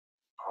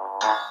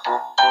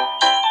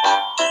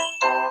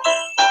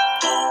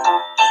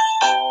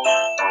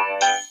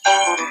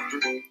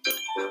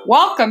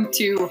Welcome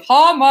to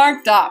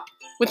Hallmarked Up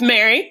with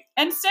Mary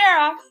and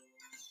Sarah.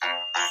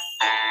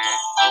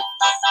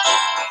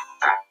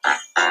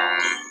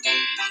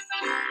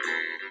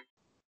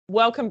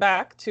 Welcome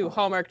back to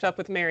Hallmarked Up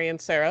with Mary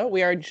and Sarah.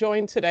 We are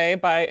joined today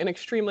by an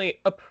extremely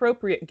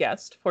appropriate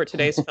guest for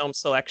today's film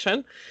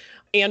selection.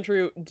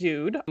 Andrew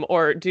Dude,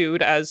 or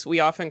Dude as we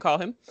often call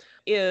him,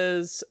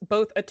 is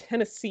both a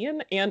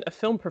Tennessean and a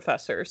film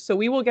professor. So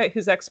we will get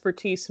his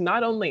expertise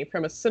not only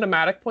from a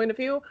cinematic point of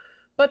view,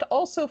 but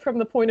also from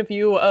the point of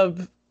view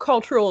of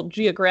cultural,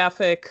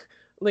 geographic,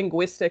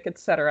 linguistic,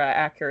 etc.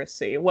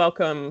 accuracy.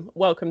 Welcome,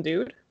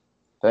 Dude.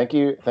 Thank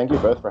you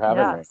both for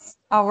having me.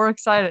 Oh, we're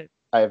excited.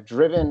 I have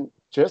driven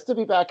just to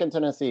be back in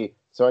Tennessee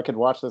so I could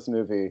watch this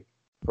movie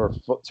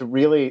to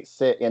really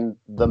sit in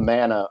the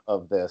manna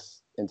of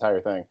this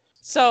entire thing.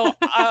 So,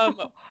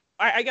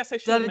 I guess I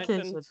should have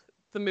mentioned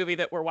the movie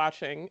that we're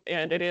watching,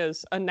 and it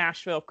is A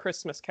Nashville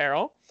Christmas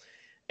Carol.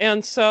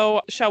 And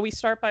so, shall we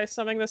start by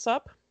summing this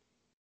up?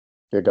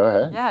 Yeah, go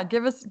ahead. Yeah,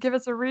 give us a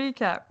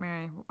recap,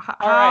 Mary.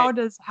 How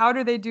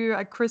do they do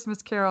A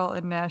Christmas Carol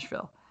in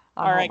Nashville?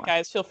 All right,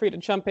 guys, feel free to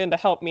jump in to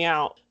help me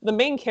out. The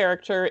main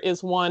character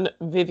is one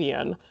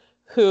Vivian,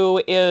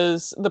 who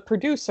is the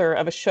producer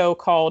of a show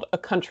called A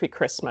Country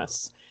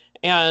Christmas.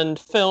 And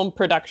film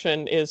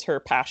production is her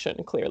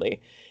passion,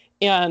 clearly.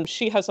 And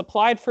she has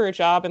applied for a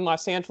job in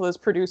Los Angeles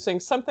producing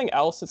something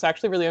else. It's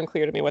actually really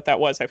unclear to me what that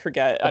was. I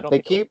forget.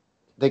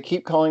 They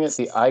keep calling it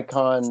the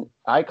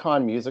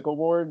Icon Music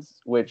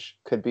Awards, which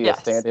could be a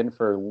stand-in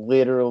for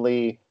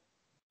literally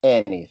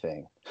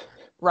anything.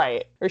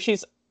 Right. Or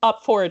she's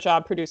up for a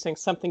job producing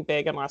something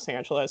big in Los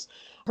Angeles.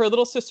 Her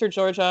little sister,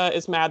 Georgia,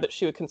 is mad that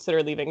she would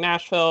consider leaving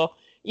Nashville,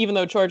 even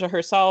though Georgia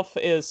herself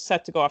is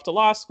set to go off to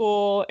law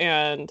school.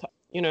 And,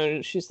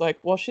 she's like,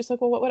 well,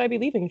 what would I be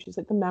leaving? And she's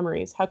like, the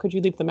memories. How could you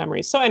leave the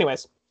memories? So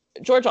anyways,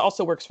 Georgia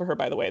also works for her,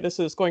 by the way. This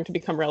is going to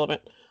become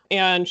relevant.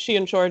 And she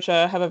and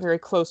Georgia have a very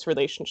close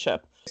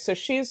relationship. So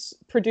she's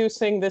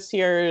producing this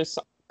year's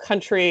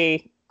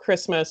Country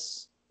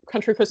Christmas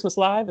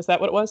Live. Is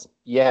that what it was?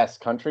 Yes,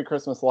 Country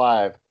Christmas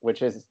Live,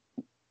 which is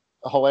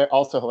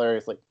also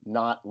hilarious, like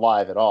not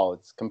live at all.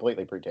 It's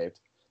completely pre-taped.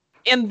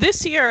 And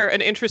this year, an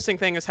interesting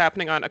thing is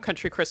happening on A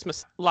Country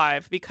Christmas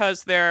Live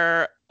because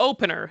their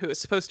opener, who is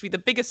supposed to be the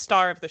biggest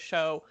star of the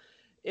show,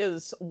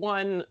 is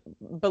one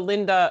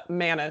Belinda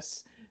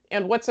Manis.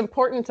 And what's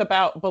important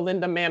about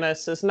Belinda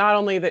Manis is not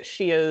only that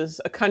she is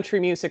a country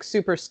music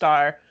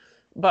superstar,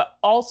 but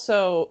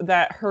also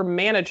that her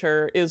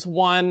manager is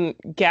one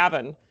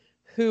Gavin,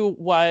 who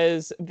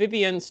was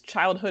Vivian's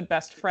childhood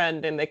best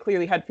friend, and they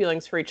clearly had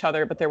feelings for each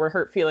other, but there were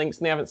hurt feelings,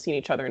 and they haven't seen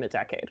each other in a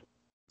decade.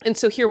 And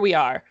so here we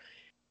are.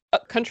 A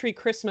Country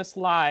Christmas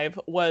Live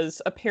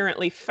was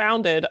apparently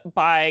founded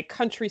by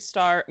country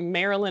star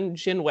Marilyn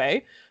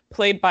Jinway,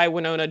 played by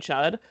Winona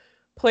Judd,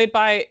 played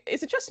by,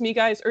 is it just me,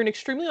 guys, or an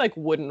extremely,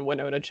 wooden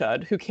Winona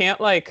Judd, who can't,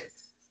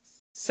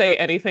 say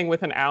anything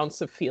with an ounce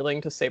of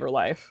feeling to save her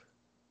life?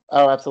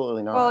 Oh,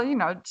 absolutely not.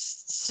 Well,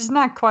 she's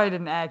not quite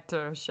an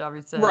actor, shall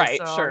we say. Right,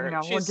 so, sure.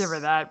 We'll give her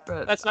that.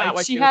 But that's not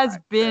what she has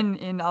been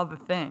in other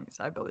things,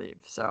 I believe.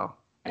 So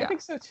yeah. I think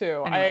so,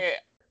 too. Anyway,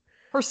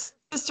 her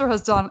sister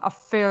has done a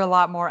fair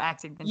lot more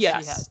acting than she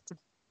has.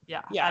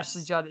 Yes.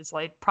 Ashley Judd is,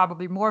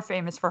 probably more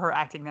famous for her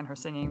acting than her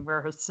singing, where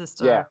her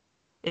sister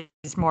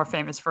is more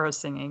famous for her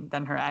singing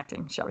than her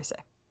acting, shall we say.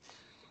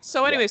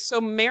 So anyway,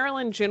 so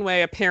Marilyn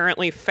Jinway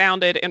apparently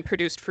founded and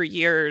produced for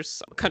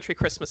years Country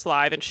Christmas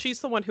Live, and she's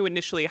the one who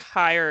initially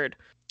hired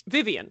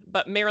Vivian,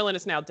 but Marilyn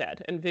is now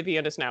dead, and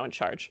Vivian is now in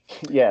charge.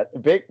 Yeah,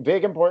 big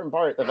important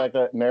part, the fact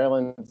that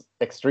Marilyn's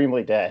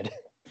extremely dead.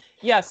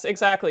 Yes,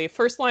 exactly.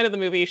 First line of the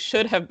movie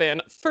should have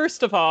been,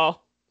 first of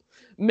all,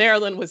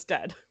 Marilyn was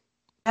dead.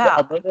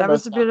 Yeah, that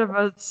was a bit of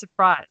a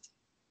surprise.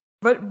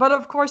 But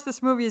of course,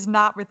 this movie is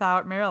not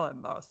without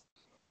Marilyn, though.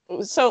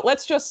 So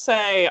let's just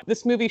say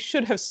this movie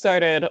should have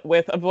started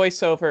with a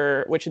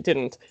voiceover, which it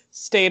didn't,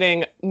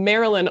 stating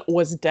Marilyn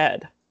was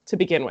dead to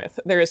begin with.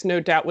 There is no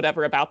doubt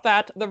whatever about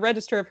that. The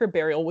register of her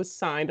burial was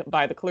signed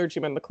by the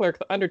clergyman, the clerk,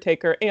 the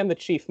undertaker, and the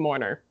chief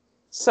mourner.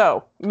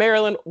 So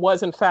Marilyn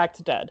was in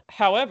fact dead.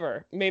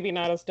 However, maybe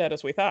not as dead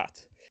as we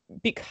thought,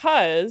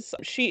 because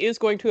she is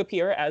going to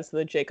appear as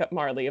the Jacob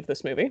Marley of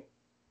this movie.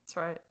 That's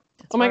right.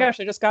 Oh my gosh,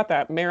 I just got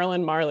that.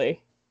 Marilyn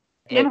Marley.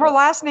 And her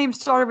last name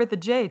started with a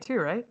J too,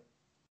 right?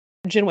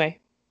 Jinway.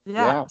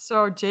 Yeah.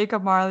 So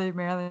Jacob Marley,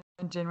 Marilyn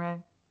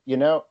Jinway.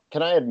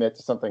 Can I admit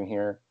to something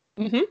here?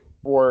 Mm-hmm.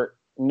 For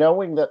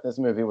knowing that this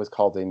movie was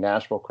called A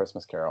Nashville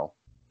Christmas Carol,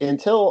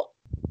 until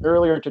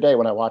earlier today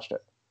when I watched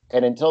it,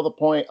 and until the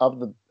point of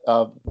the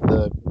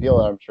deal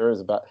that I'm sure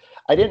is about,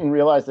 I didn't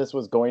realize this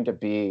was going to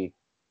be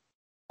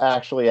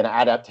actually an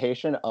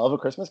adaptation of A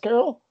Christmas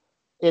Carol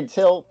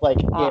until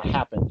it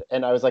happened,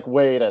 and I was like,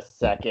 wait a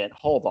second,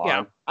 hold on.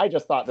 Yeah. I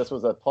just thought this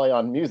was a play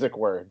on music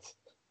words.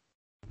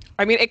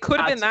 I mean, it could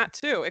have been that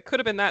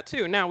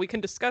too. Now we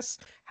can discuss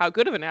how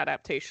good of an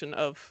adaptation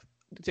of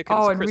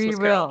Dickens' Christmas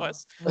Carol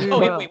was. We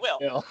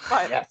will.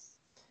 But, yes.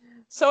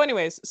 So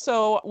anyways,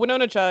 so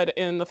Winona Judd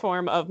in the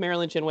form of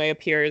Marilyn Jinway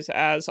appears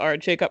as our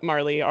Jacob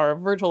Marley, our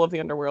Virgil of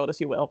the underworld,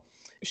 as you will.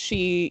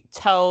 She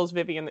tells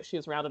Vivian that she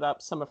has rounded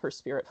up some of her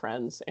spirit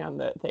friends and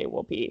that they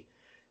will be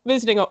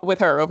visiting with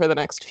her over the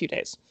next few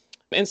days.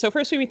 And so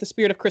first we meet the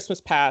spirit of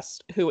Christmas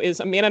Past, who is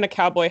a man in a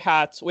cowboy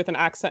hat with an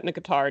accent and a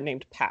guitar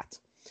named Pat.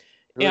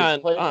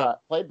 And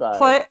played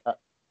by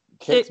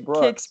Kix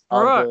Brooks,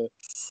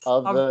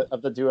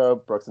 of the duo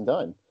Brooks and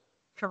Dunn.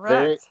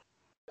 Correct.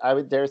 I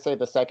would dare say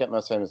the second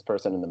most famous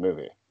person in the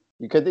movie.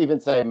 You could even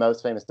say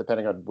most famous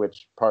depending on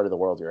which part of the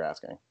world you're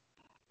asking.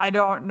 I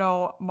don't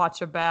know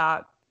much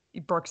about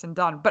Brooks and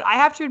Dunn, but I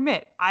have to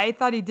admit, I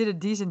thought he did a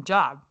decent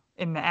job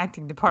in the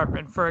acting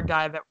department for a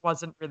guy that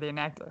wasn't really an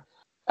actor.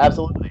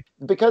 Absolutely.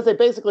 Because they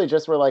basically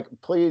just were like,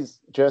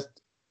 please just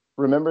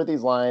remember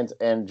these lines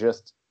and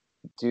just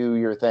do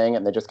your thing.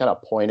 And they just kind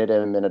of pointed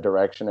him in a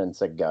direction and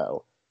said,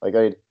 go. Like,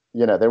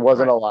 there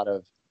wasn't a lot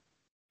of,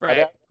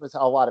 there was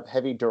a lot of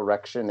heavy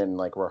direction and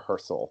like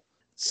rehearsal.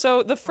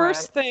 So the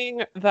first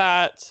thing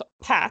that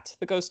Pat,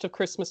 the ghost of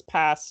Christmas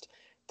Past,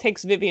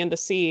 takes Vivian to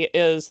see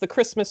is the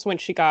Christmas when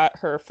she got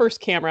her first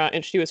camera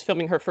and she was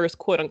filming her first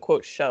quote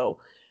unquote show.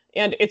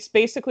 And it's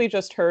basically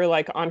just her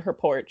like on her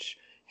porch,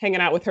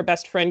 hanging out with her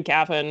best friend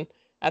Gavin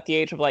at the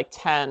age of like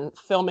 10,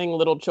 filming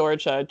little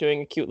Georgia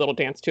doing a cute little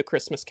dance to a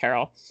Christmas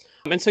carol.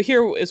 And so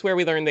here is where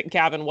we learn that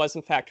Gavin was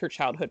in fact her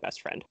childhood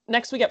best friend.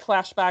 Next, we get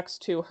flashbacks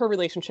to her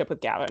relationship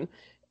with Gavin.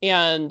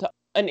 And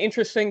an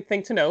interesting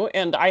thing to note,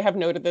 and I have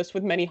noted this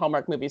with many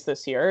Hallmark movies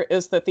this year,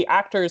 is that the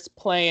actors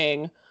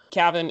playing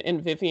Gavin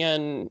and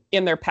Vivian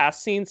in their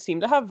past scenes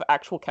seem to have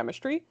actual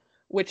chemistry,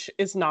 which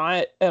is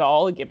not at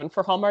all a given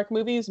for Hallmark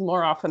movies.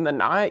 More often than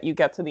not, you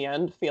get to the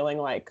end feeling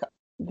like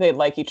they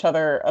like each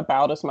other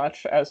about as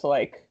much as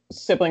like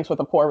siblings with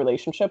a poor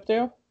relationship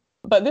do.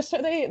 But this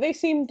they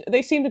seem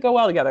to go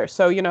well together.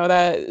 So,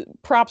 that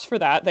props for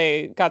that.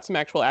 They got some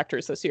actual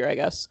actors this year, I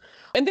guess.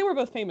 And they were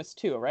both famous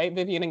too, right?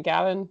 Vivian and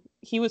Gavin.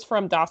 He was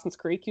from Dawson's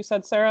Creek, you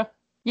said, Sarah?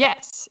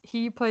 Yes,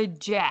 he played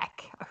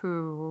Jack,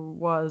 who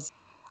was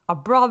a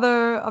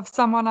brother of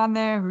someone on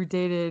there who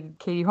dated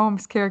Katie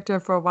Holmes' character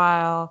for a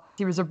while.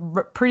 He was a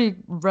pretty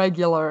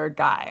regular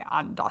guy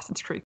on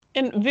Dawson's Creek.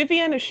 And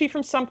Vivian, is she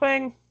from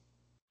something?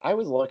 I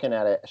was looking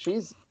at it.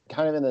 She's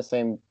kind of in the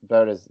same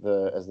boat as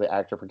the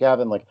actor for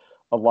Gavin. Like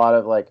a lot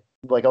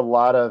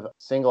of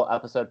single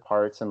episode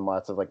parts and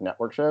lots of like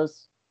network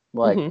shows.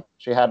 Like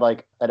she had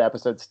like an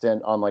episode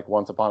stint on like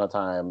Once Upon a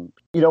Time.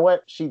 You know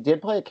what? She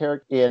did play a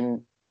character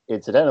in,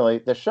 incidentally,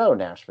 the show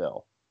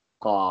Nashville.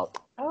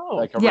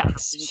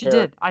 Yes, she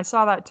did. I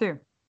saw that too.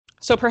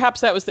 So perhaps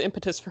that was the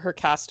impetus for her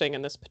casting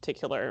in this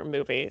particular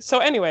movie. So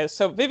anyways,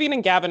 so Vivian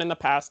and Gavin in the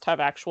past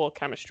have actual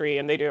chemistry,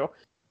 and they do.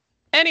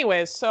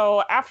 Anyways,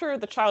 so after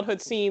the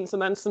childhood scenes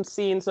and then some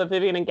scenes of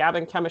Vivian and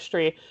Gavin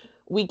chemistry,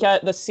 we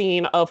get the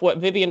scene of what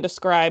Vivian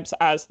describes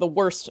as the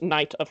worst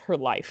night of her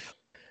life.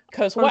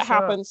 Because what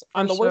happens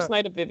on the worst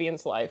night of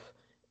Vivian's life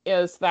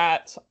is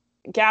that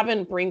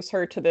Gavin brings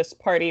her to this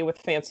party with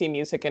fancy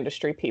music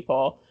industry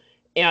people,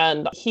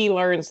 and he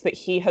learns that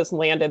he has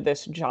landed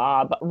this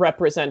job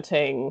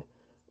representing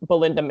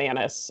Belinda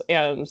Manis,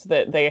 and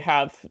that they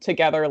have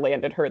together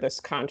landed her this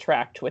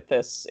contract with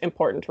this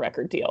important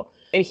record deal.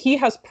 And he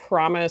has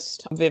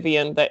promised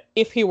Vivian that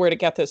if he were to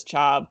get this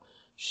job,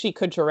 she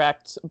could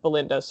direct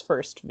Belinda's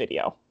first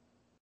video.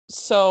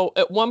 So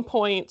at one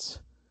point,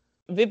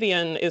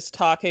 Vivian is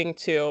talking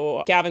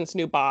to Gavin's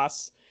new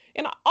boss.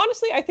 And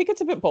honestly, I think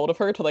it's a bit bold of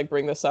her to like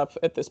bring this up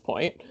at this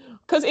point,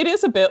 because it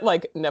is a bit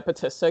like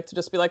nepotistic to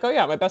just be like, oh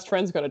yeah, my best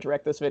friend's going to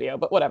direct this video,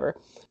 but whatever.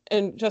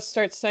 And just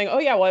starts saying, oh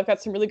yeah, well, I've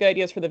got some really good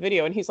ideas for the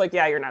video. And he's like,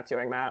 yeah, you're not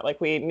doing that. Like,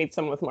 we need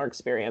someone with more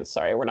experience.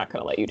 Sorry, we're not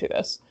going to let you do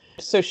this.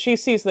 So she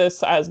sees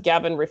this as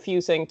Gavin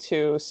refusing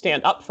to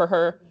stand up for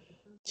her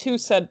to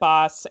said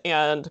boss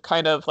and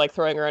kind of like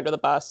throwing her under the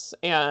bus,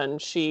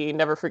 and she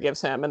never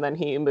forgives him. And then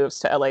he moves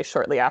to LA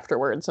shortly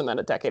afterwards, and then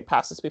a decade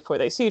passes before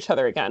they see each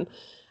other again.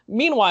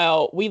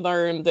 Meanwhile, we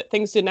learn that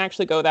things didn't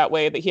actually go that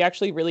way, that he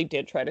actually really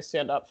did try to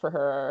stand up for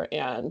her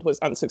and was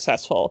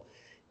unsuccessful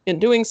in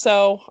doing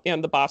so,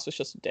 and the boss was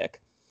just a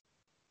dick.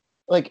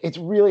 Like, it's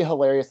really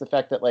hilarious the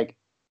fact that like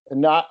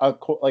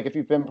like if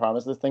you've been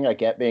promised this thing, I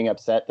get being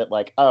upset that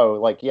like, oh,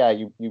 like, yeah,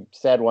 you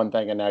said one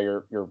thing and now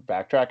you're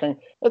backtracking.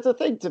 It's a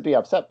thing to be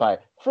upset by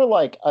for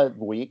like a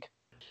week.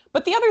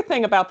 But the other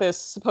thing about this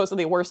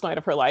supposedly worst night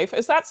of her life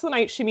is that's the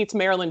night she meets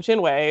Marilyn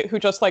Jinway, who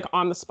just like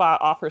on the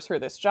spot offers her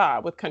this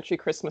job with Country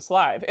Christmas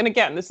Live. And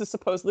again, this is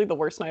supposedly the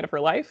worst night of her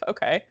life.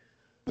 Okay.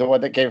 The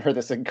one that gave her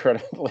this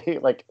incredibly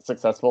like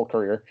successful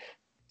career.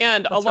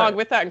 And along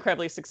with that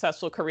incredibly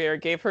successful career,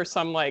 gave her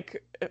some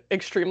like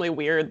extremely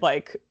weird,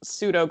 like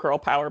pseudo girl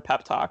power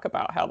pep talk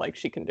about how like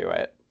she can do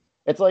it.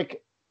 It's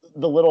like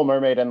The Little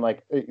Mermaid and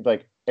like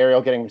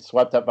Ariel getting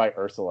swept up by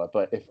Ursula,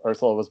 but if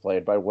Ursula was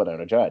played by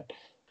Winona Judd.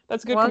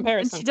 That's a good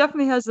comparison. And she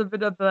definitely has a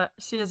bit of that.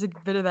 She has a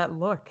bit of that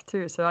look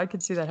too, so I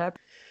could see that happen.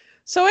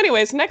 So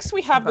anyways, next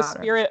we have the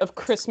Spirit of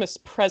Christmas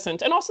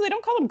Present. And also they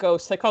don't call them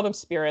ghosts, they call them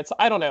spirits.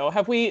 I don't know.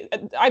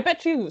 I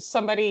bet you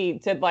somebody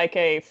did like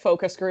a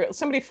focus group,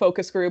 somebody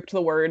focus grouped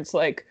the words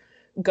like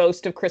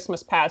Ghost of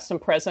Christmas Past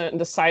and Present and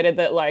decided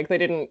that like they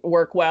didn't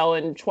work well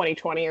in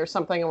 2020 or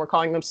something and we're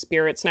calling them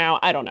spirits now.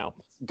 I don't know.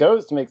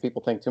 Ghosts make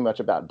people think too much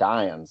about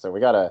dying. So we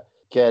got to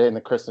get in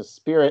the Christmas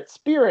spirit.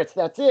 Spirits,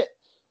 that's it.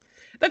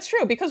 That's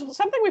true, because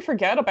something we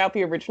forget about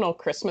the original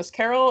Christmas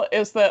Carol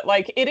is that,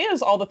 like, it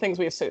is all the things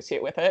we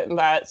associate with it, and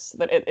that's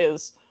that it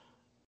is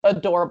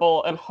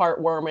adorable and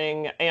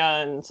heartwarming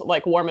and,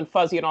 like, warm and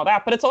fuzzy and all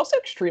that, but it's also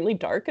extremely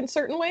dark in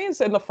certain ways,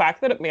 and the fact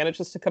that it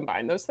manages to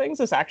combine those things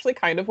is actually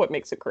kind of what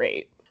makes it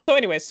great. So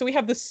anyway, so we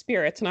have the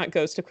Spirit, not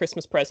Ghost of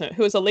Christmas Present,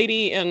 who is a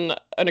lady in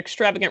an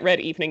extravagant red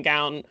evening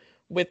gown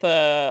with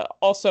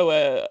also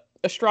a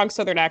strong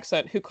Southern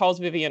accent who calls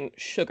Vivian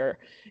Sugar.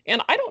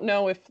 And I don't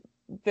know if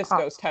this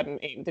ghost had a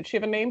name. Did she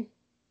have a name?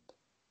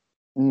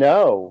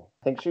 No,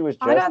 I think she was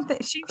just. I don't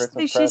think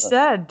she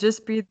said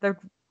just be the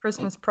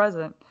Christmas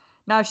present.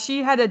 Now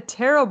she had a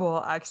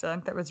terrible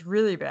accent that was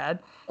really bad.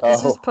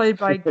 This is played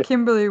by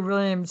Kimberly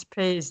Williams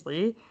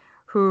Paisley,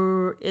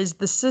 who is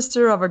the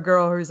sister of a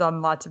girl who's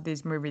on lots of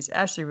these movies,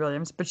 Ashley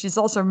Williams, but she's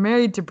also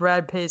married to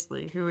Brad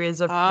Paisley, who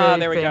is a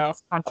very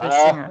famous country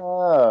singer.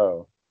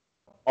 Oh,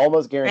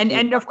 almost guaranteed.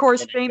 And of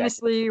course,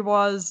 famously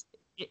was.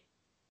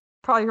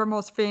 Probably her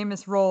most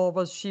famous role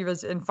was she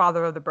was in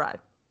Father of the Bride,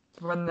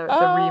 when the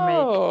remake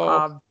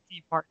of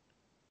Deep Part.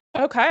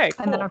 Okay,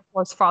 cool. And then of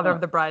course Father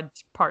of the Bride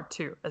Part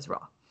 2 as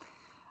well.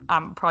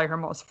 Probably her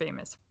most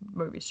famous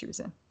movie she was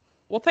in.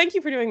 Well, thank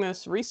you for doing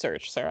this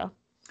research, Sarah.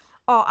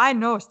 Oh, I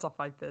know stuff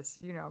like this.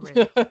 You know me.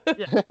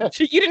 Yeah.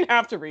 You didn't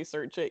have to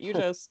research it. You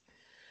just.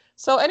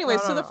 So anyway,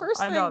 the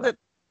first thing that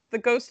the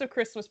Ghost of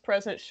Christmas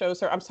Present shows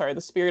her, the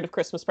Spirit of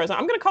Christmas Present.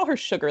 I'm going to call her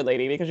Sugar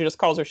Lady because she just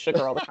calls her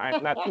Sugar all the time.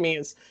 And that to me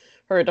is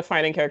her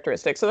defining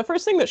characteristic. So the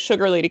first thing that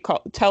Sugar Lady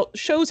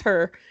shows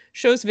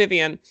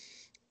Vivian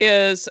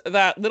is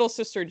that little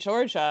sister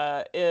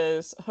Georgia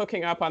is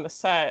hooking up on the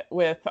set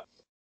with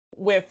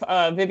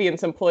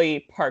Vivian's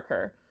employee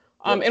Parker.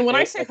 And when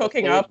I say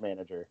hooking up,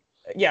 manager.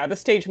 Yeah, the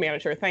stage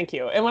manager. Thank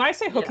you. And when I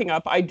say hooking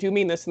up, I do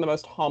mean this in the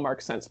most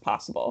Hallmark sense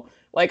possible.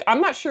 Like,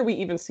 I'm not sure we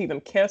even see them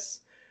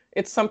kiss.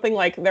 It's something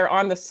like they're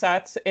on the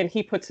set and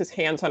he puts his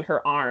hands on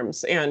her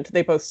arms and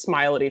they both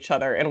smile at each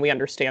other and we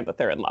understand that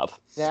they're in love.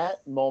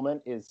 That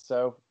moment is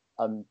so,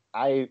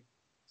 I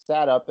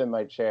sat up in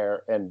my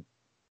chair and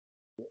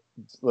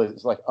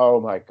it's like,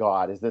 oh my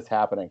God, is this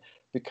happening?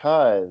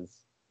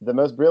 Because the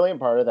most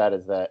brilliant part of that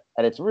is that,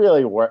 and it's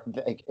really worth,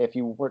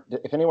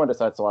 if anyone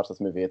decides to watch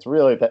this movie, it's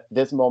really that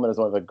this moment is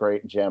one of the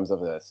great gems of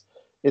this.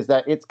 Is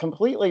that it's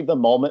completely the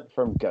moment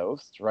from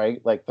Ghost,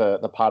 right? Like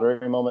the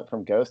pottery moment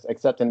from Ghost,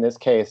 except in this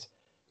case,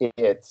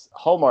 it's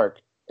Hallmark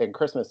and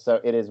Christmas.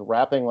 So it is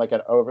wrapping like an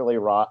overly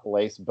wrought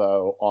lace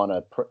bow on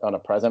a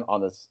present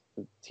on this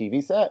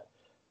TV set.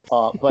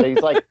 But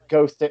he's like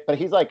but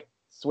he's like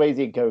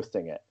Swayze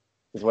ghosting it,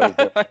 is what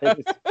he's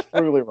doing. It's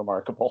truly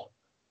remarkable.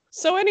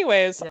 So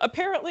anyways,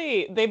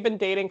 apparently they've been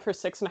dating for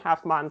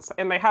 6.5 months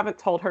and they haven't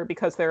told her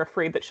because they're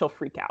afraid that she'll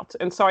freak out.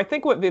 And so I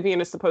think what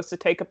Vivian is supposed to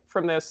take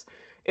from this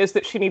is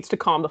that she needs to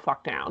calm the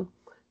fuck down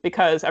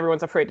because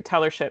everyone's afraid to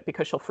tell her shit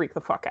because she'll freak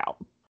the fuck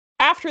out.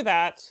 After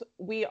that,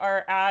 we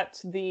are at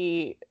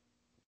the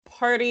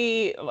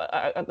party,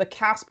 the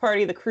cast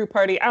party, the crew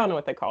party. I don't know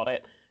what they called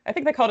it. I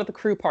think they called it the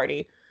crew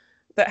party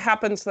that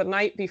happens the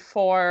night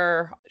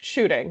before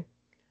shooting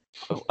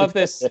of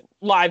this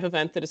live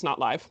event that is not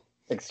live.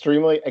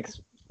 Extremely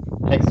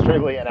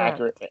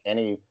inaccurate to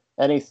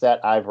any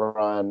set I've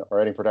run or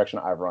any production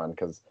I've run,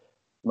 because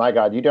my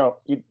God,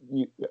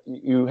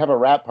 you have a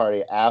wrap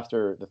party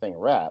after the thing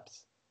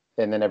wraps,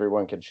 and then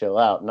everyone can chill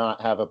out, not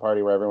have a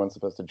party where everyone's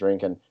supposed to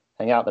drink and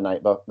hang out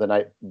the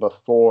night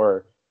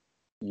before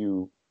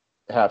you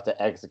have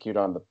to execute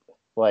on the,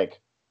 like,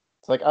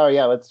 it's like, oh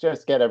yeah, let's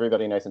just get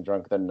everybody nice and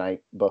drunk the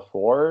night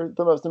before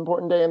the most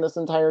important day in this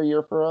entire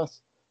year for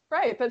us.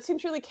 Right, that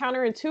seems really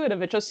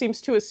counterintuitive. It just seems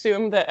to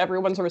assume that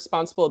everyone's a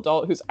responsible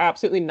adult who's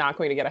absolutely not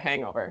going to get a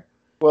hangover.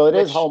 Well, it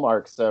is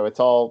Hallmark, so it's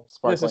all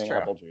sparkling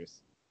apple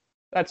juice.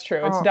 That's true.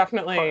 It's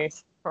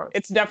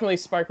definitely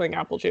sparkling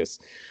apple juice.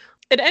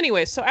 And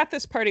anyway, so at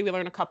this party, we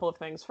learn a couple of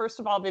things. First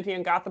of all,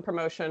 Vivian got the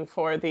promotion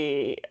for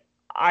the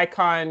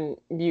Icon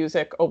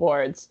Music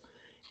Awards.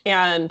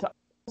 And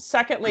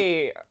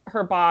secondly,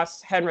 her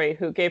boss, Henry,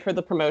 who gave her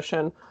the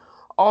promotion,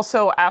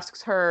 also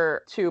asks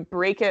her to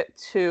break it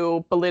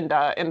to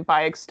Belinda, and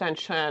by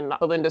extension,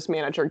 Belinda's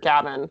manager,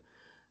 Gavin,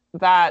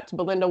 that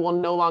Belinda will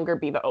no longer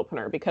be the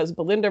opener because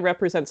Belinda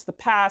represents the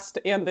past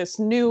and this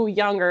new,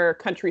 younger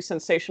country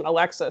sensation,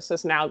 Alexis,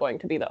 is now going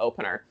to be the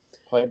opener.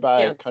 Played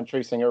by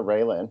country singer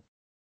Raylan.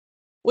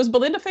 Was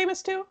Belinda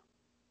famous too?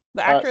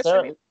 The actress?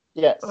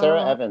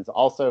 Sarah Evans,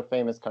 also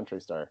famous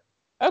country star.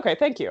 Okay,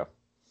 thank you.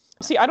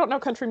 See, I don't know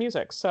country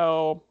music,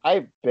 so...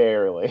 I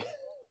barely...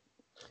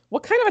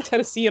 What kind of a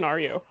Tennessean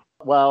are you?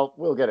 Well,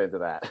 we'll get into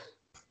that.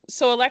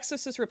 So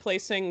Alexis is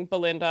replacing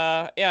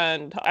Belinda,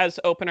 and as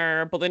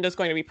opener, Belinda's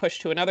going to be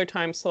pushed to another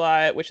time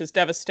slot, which is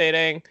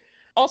devastating.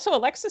 Also,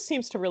 Alexis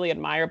seems to really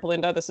admire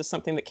Belinda. This is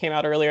something that came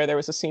out earlier. There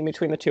was a scene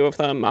between the two of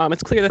them.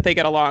 It's clear that they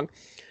get along.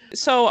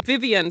 So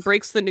Vivian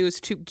breaks the news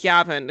to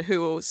Gavin,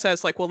 who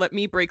says, like, well, let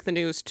me break the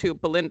news to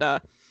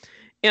Belinda.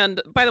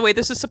 And by the way,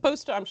 this is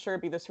supposed to, I'm sure,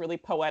 be this really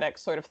poetic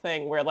sort of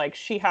thing where, like,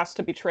 she has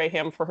to betray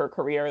him for her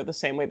career the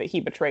same way that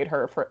he betrayed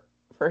her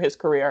for his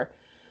career.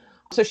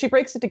 So she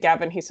breaks it to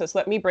Gavin. He says,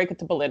 let me break it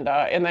to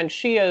Belinda. And then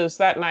she is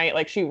that night,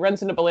 like, she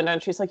runs into Belinda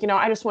and she's like,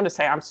 I just want to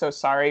say I'm so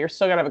sorry. You're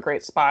still going to have a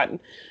great spot. And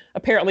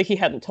apparently he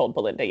hadn't told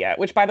Belinda yet,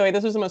 which, by the way,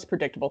 this is the most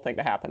predictable thing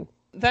to happen.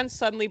 Then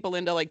suddenly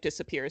Belinda, like,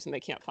 disappears and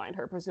they can't find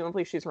her.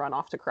 Presumably she's run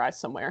off to cry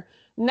somewhere.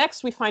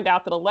 Next, we find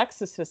out that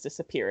Alexis has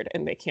disappeared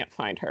and they can't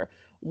find her.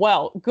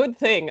 Well, good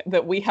thing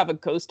that we have a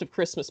Ghost of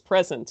Christmas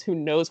Present who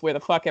knows where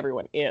the fuck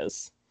everyone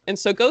is. And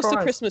so Ghost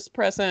of Christmas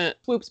Present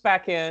swoops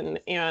back in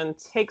and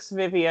takes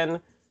Vivian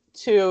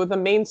to the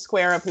main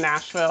square of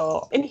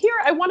Nashville. And here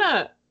I want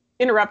to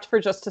interrupt for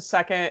just a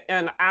second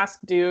and ask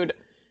Dude,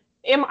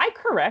 am I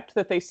correct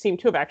that they seem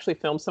to have actually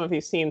filmed some of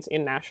these scenes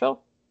in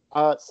Nashville?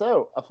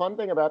 So a fun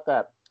thing about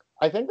that,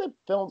 I think they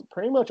filmed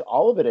pretty much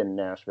all of it in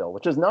Nashville,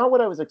 which is not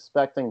what I was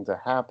expecting to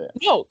happen.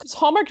 No, because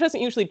Hallmark doesn't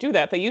usually do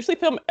that. They usually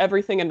film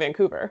everything in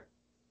Vancouver.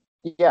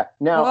 Yeah.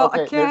 Now,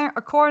 well, okay,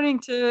 according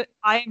to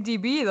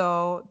IMDb,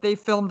 though, they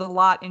filmed a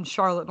lot in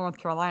Charlotte, North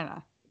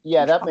Carolina.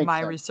 Yeah, that makes my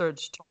sense.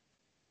 Research.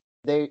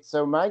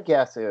 So my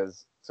guess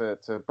is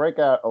to break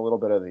out a little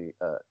bit of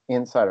the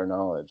insider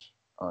knowledge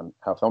on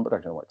how film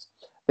production works.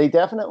 They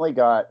definitely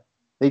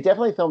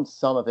filmed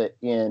some of it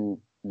in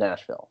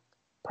Nashville.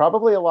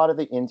 Probably a lot of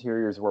the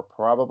interiors were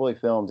probably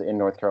filmed in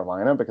North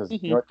Carolina because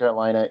North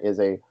Carolina is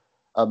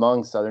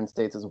among southern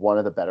states is one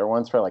of the better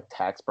ones for like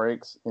tax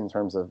breaks in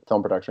terms of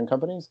film production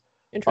companies.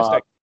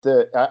 Interesting.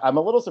 I'm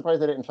a little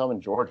surprised they didn't film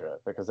in Georgia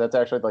because that's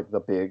actually like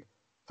the big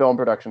film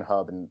production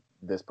hub in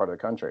this part of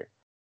the country.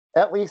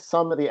 At least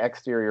some of the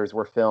exteriors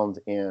were filmed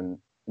in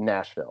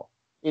Nashville.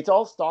 It's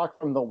all stock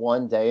from the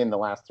one day in the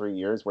last 3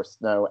 years where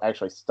snow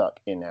actually stuck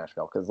in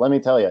Nashville. Because let me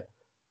tell you,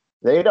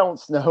 they don't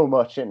snow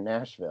much in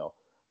Nashville.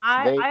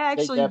 I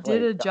actually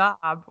did a job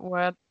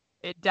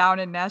down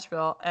in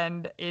Nashville,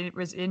 and it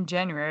was in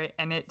January,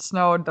 and it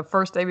snowed the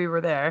first day we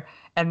were there,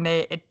 and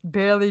it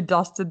barely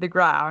dusted the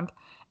ground,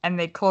 and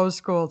they closed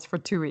schools for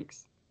 2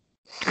 weeks.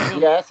 Yeah,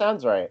 that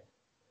sounds right.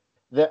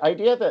 The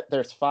idea that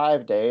there's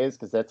 5 days,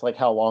 because that's like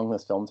how long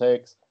this film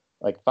takes,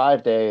 like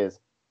 5 days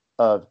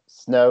of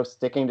snow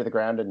sticking to the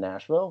ground in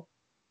Nashville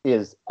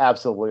is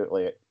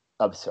absolutely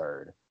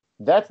absurd.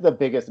 That's the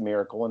biggest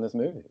miracle in this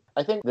movie.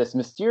 I think this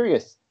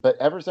mysterious but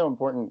ever so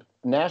important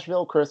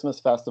Nashville Christmas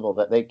Festival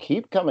that they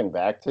keep coming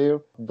back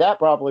to, that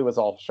probably was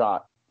all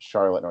shot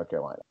Charlotte, North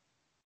Carolina.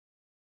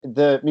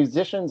 The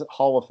Musicians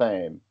Hall of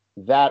Fame,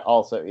 that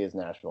also is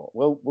Nashville.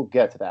 We'll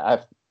get to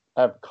that.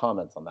 I have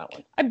comments on that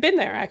one. I've been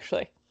there,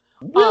 actually.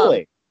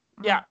 Really?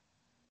 Yeah.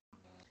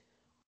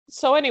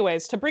 So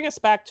anyways, to bring us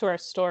back to our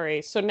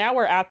story, so now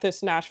we're at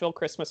this Nashville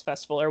Christmas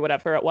Festival or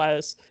whatever it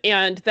was.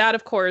 And that,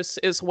 of course,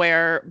 is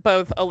where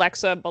both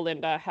Alexa and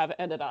Belinda have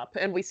ended up.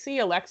 And we see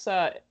Alexis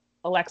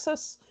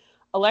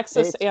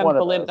and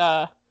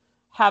Belinda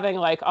having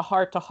like a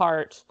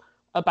heart-to-heart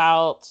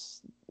about,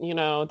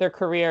 their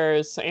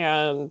careers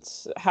and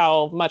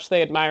how much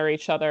they admire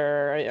each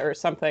other or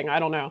something. I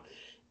don't know.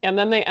 And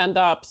then they end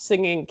up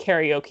singing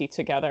karaoke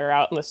together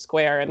out in the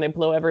square and they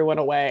blow everyone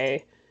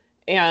away.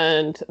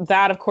 And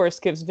that, of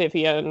course, gives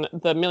Vivian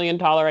the $1 million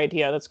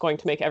idea that's going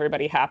to make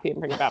everybody happy and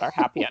bring about our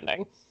happy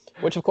ending,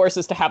 which, of course,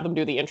 is to have them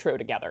do the intro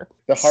together.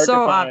 The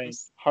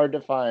hard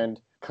to find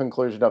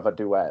conclusion of a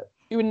duet.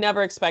 You would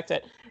never expect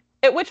it.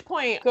 At which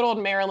point, good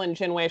old Marilyn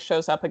Jinway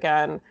shows up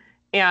again.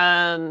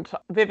 And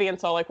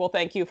Vivian's all like, well,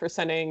 thank you for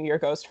sending your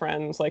ghost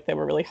friends. Like, they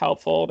were really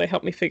helpful. They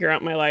helped me figure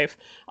out my life.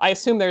 I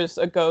assume there's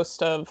a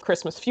ghost of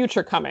Christmas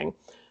future coming.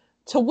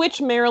 To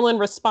which Marilyn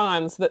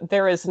responds that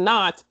there is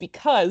not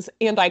because,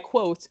 and I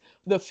quote,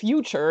 the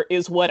future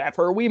is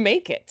whatever we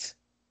make it.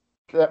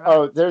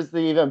 There's the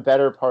even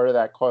better part of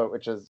that quote,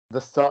 which is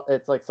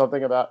it's like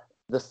something about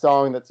the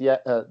song that's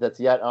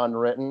yet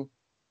unwritten.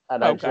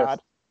 And I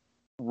just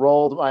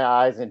rolled my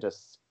eyes into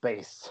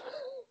space.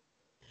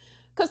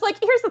 Because,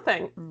 like, here's the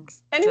thing.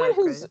 Anyone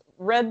who's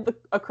read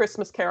A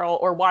Christmas Carol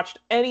or watched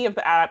any of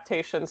the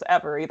adaptations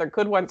ever, either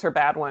good ones or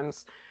bad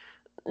ones,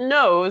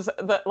 knows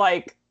that,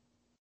 like,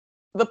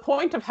 the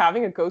point of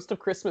having a Ghost of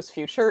Christmas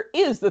Future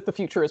is that the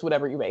future is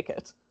whatever you make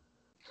it.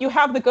 You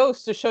have the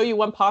ghost to show you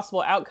one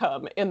possible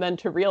outcome, and then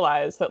to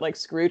realize that, like,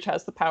 Scrooge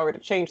has the power to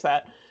change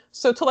that.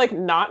 So to, like,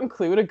 not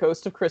include a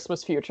Ghost of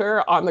Christmas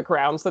Future on the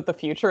grounds that the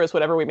future is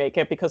whatever we make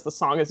it because the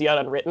song is yet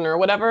unwritten or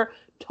whatever,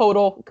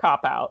 total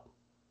cop-out.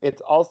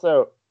 It's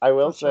also, I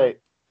will say,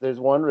 there's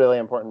one really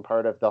important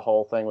part of the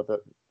whole thing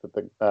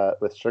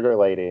with Sugar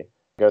Lady,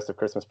 Ghost of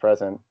Christmas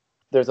Present.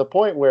 There's a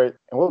point where,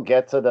 and we'll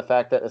get to the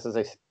fact that this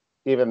is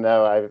even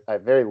though I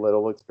have very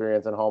little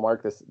experience in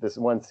Hallmark, this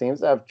one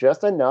seems to have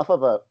just enough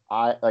of a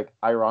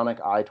ironic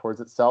eye towards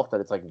itself that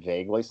it's like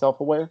vaguely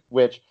self-aware.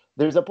 Which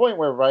there's a point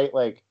where, right,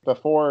 like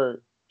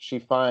before she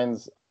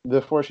finds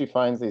before she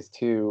finds these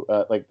two,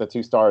 like the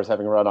two stars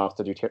having run off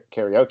to do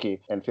karaoke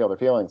and feel their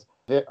feelings.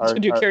 To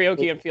do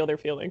karaoke and feel their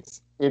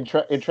feelings.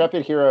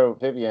 Intrepid hero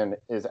Vivian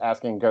is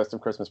asking Ghost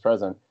of Christmas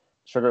Present,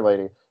 Sugar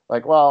Lady,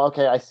 like, well,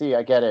 okay, I see,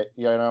 I get it.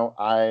 You know,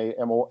 I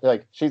am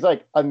like, she's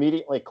like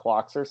immediately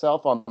clocks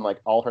herself on like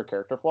all her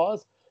character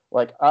flaws.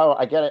 Like, oh,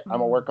 I get it.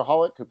 I'm a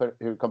workaholic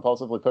who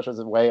compulsively pushes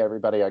away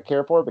everybody I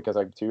care for because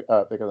I'm too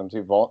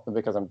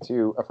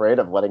afraid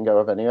of letting go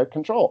of any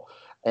control,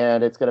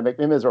 and it's going to make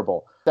me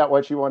miserable. Is that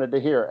what you wanted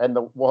to hear? And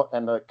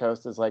the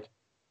ghost is like,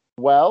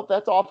 well,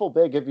 that's awful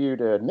big of you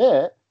to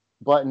admit,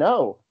 but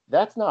no,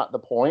 that's not the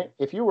point.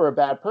 If you were a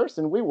bad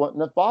person, we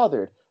wouldn't have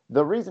bothered.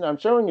 The reason I'm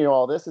showing you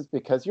all this is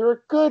because you're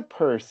a good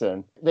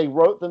person. They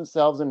wrote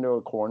themselves into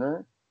a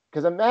corner,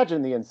 because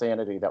imagine the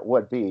insanity that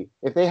would be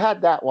if they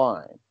had that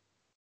line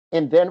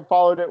and then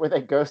followed it with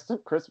a Ghost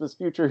of Christmas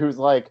Future who's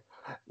like,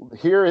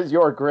 here is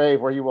your grave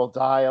where you will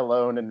die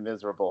alone and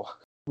miserable,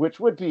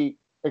 which would be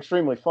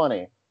extremely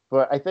funny.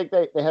 But I think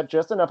they had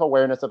just enough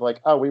awareness of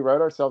like, oh, we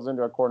wrote ourselves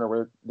into a corner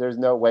where there's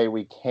no way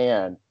we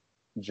can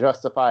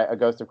justify a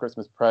Ghost of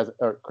Christmas Present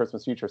or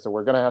Christmas Future. So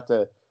we're going to have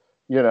to,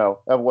 you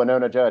know, have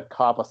Winona Judd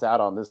cop us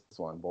out on this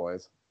one,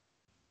 boys.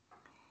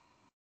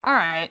 All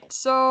right.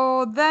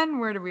 So then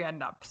where do we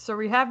end up? So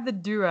we have the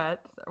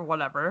duet or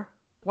whatever.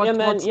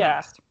 What's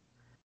next?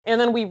 And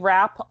then we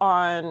wrap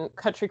on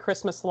Country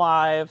Christmas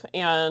Live,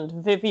 and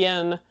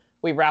Vivian,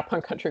 we wrap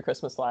on Country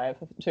Christmas Live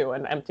to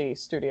an empty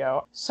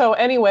studio. So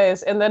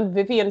anyways, and then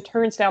Vivian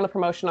turns down the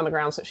promotion on the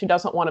grounds that she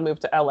doesn't want to move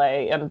to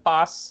LA, and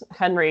boss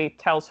Henry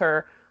tells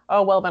her,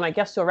 oh, well, then I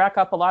guess you'll rack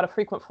up a lot of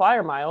frequent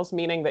flyer miles,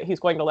 meaning that he's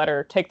going to let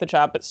her take the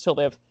job but still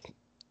live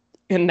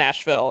in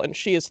Nashville. And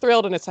she is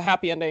thrilled, and it's a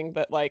happy ending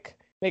that, like,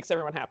 makes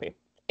everyone happy.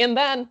 And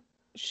then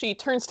she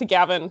turns to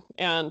Gavin,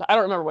 and I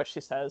don't remember what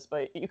she says,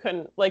 but you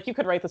could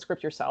write the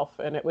script yourself,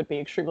 and it would be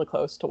extremely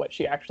close to what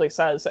she actually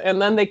says. And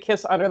then they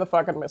kiss under the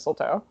fucking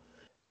mistletoe.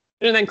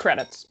 And then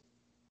credits.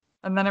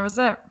 And then it was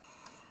it.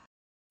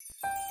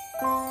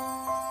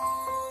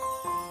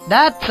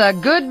 That's a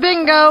good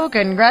bingo.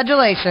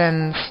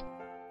 Congratulations.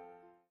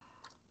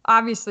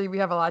 Obviously, we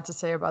have a lot to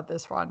say about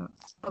this one,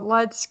 but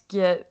let's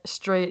get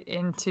straight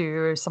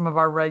into some of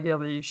our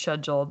regularly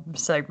scheduled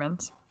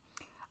segments.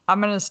 I'm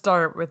going to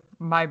start with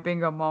my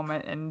bingo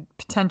moment, and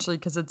potentially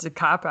because it's a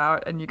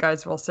cop-out, and you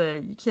guys will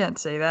say, you can't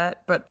say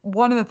that. But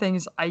one of the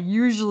things I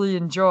usually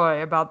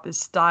enjoy about this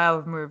style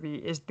of movie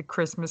is the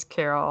Christmas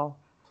Carol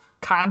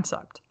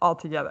concept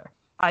altogether.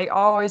 I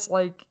always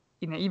like,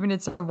 you know, even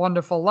It's a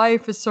Wonderful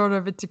Life is sort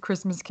of, it's a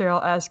Christmas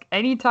Carol-esque.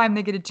 Anytime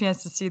they get a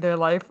chance to see their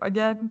life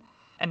again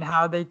and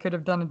how they could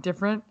have done it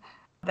different,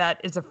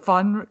 that is a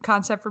fun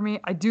concept for me.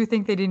 I do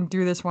think they didn't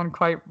do this one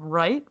quite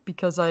right,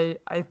 because I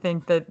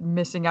think that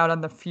missing out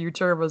on the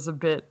future was a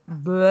bit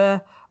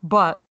bleh,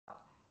 but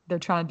they're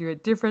trying to do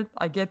it different.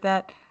 I get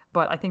that.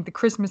 But I think the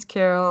Christmas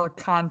Carol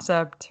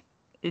concept,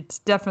 it's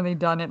definitely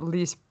done at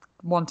least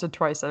once or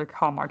twice a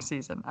Hallmark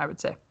season, I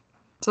would say.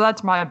 So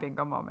that's my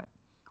bingo moment.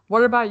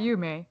 What about you,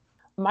 May?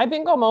 My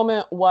bingo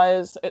moment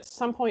was at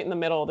some point in the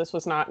middle. This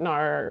was not in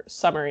our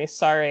summary,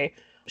 sorry.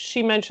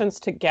 She mentions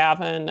to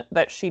Gavin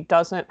that she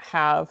doesn't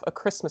have a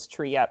Christmas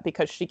tree yet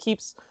because she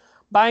keeps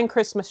buying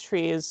Christmas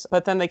trees,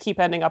 but then they keep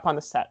ending up on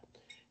the set.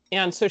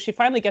 And so she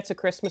finally gets a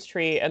Christmas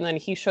tree, and then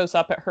he shows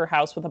up at her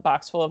house with a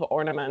box full of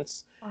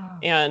ornaments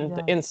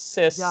and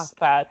insists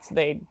that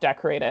they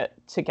decorate it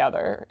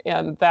together.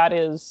 And that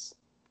is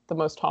the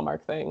most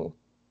Hallmark thing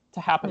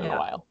to happen in a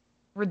while.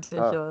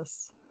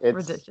 Ridiculous.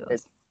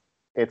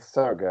 It's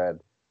so good.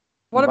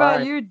 What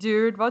about you,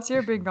 dude? What's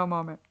your bingo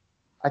moment?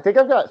 I think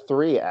I've got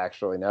 3,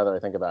 actually, now that I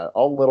think about it.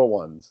 All little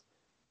ones.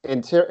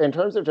 In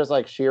terms of just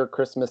like sheer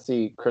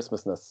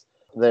Christmasness,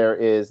 there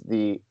is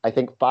I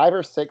think 5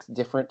 or 6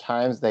 different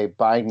times they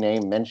by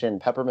name mention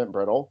Peppermint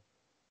Brittle.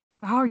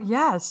 Oh,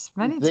 yes.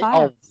 Many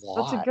times.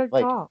 That's a good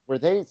call. Were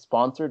they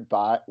sponsored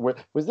by...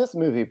 Was this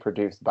movie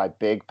produced by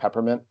Big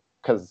Peppermint?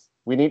 Because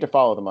we need to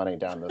follow the money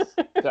down this.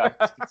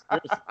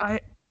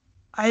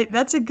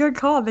 That's a good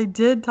call. They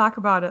did talk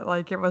about it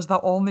like it was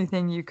the only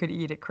thing you could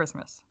eat at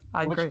Christmas.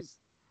 I agree.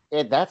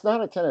 That's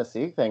not a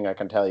Tennessee thing, I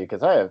can tell you,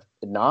 because I have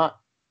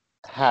not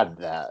had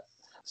that.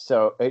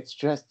 So it's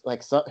just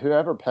like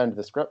whoever penned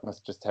the script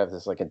must just have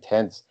this like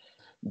intense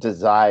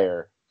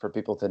desire for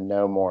people to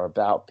know more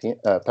about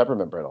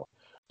Peppermint Brittle.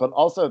 But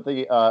also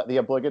the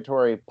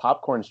obligatory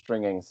popcorn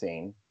stringing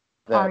scene.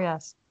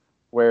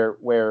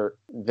 Where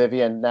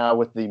Vivian, now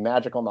with the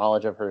magical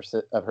knowledge of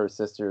her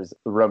sister's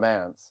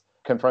romance,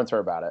 confronts her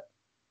about it,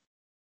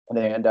 and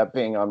they end up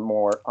being on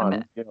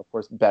of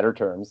course better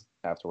terms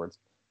afterwards.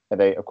 And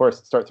they, of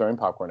course, start throwing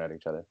popcorn at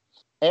each other.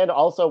 And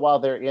also, while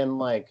they're in,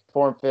 like,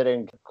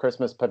 form-fitting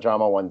Christmas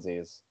pajama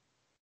onesies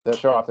that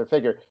show off their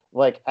figure,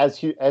 like,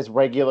 as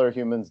regular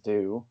humans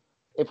do,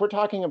 if we're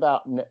talking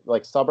about,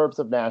 like, suburbs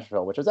of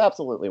Nashville, which is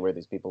absolutely where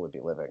these people would be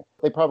living,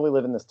 they probably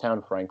live in this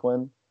town,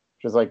 Franklin,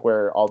 which is, like,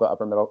 where all the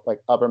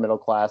upper middle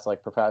class,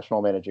 like,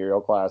 professional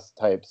managerial class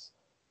types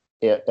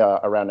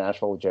around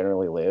Nashville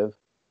generally live.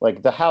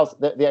 Like the house,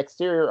 the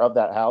exterior of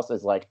that house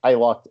is like, I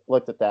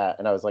looked at that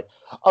and I was like,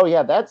 oh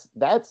yeah, that's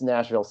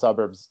Nashville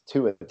suburbs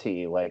to a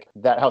T. Like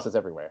that house is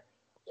everywhere.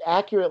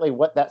 Accurately,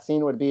 what that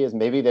scene would be is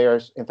maybe they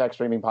are in fact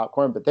streaming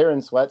popcorn, but they're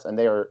in sweats and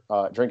they are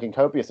drinking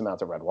copious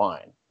amounts of red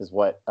wine. Is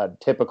what a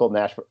typical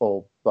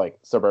Nashville like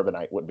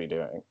suburbanite would be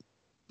doing.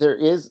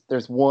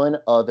 There's one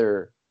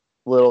other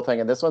little thing,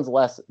 and this one's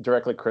less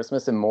directly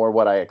Christmas and more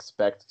what I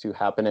expect to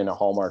happen in a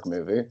Hallmark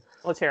movie.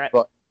 Let's hear it.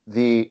 But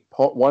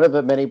one of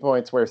the many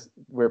points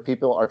where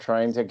people are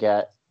trying to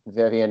get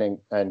Vivian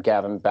and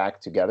Gavin back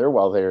together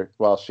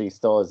while she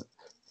still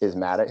is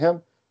mad at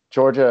him.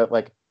 Georgia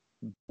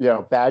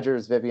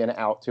badgers Vivian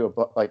out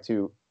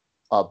to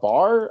a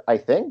bar, I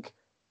think,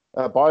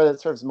 a bar that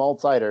serves mulled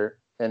cider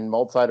and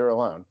mulled cider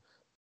alone.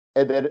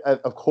 And then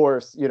of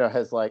course,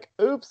 has like,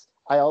 oops,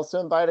 I also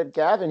invited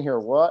Gavin here.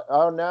 What?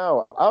 Oh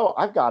no. Oh,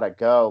 I've got to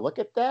go. Look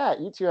at that.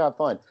 You two have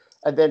fun.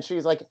 And then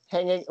she's like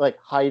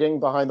hiding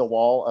behind the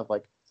wall of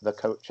like the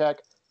coat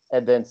check,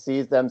 and then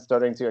sees them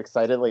starting to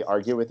excitedly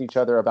argue with each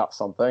other about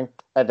something.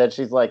 And then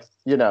she's like,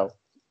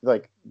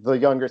 like the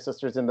younger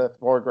sister's in the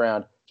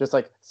foreground, just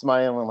like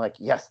smiling, like,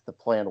 yes, the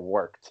plan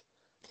worked.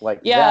 Like,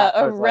 yeah,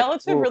 a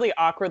relative really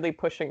awkwardly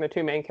pushing the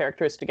two main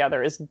characters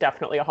together is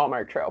definitely a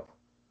Hallmark trope.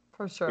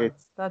 For sure.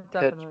 That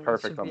definitely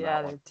should be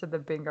added to the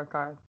bingo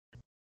card.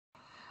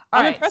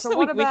 I'm impressed that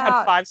we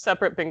had 5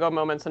 separate bingo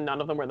moments and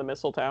none of them were the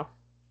mistletoe.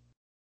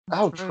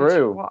 Oh,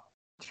 true.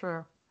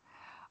 True.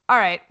 All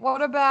right.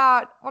 What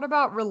about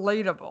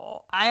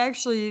relatable? I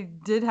actually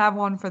did have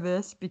one for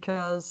this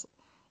because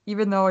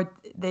even though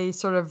they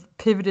sort of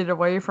pivoted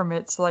away from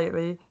it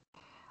slightly,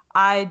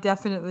 I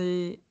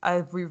definitely,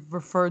 as we've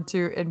referred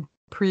to in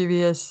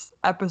previous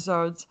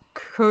episodes,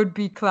 could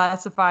be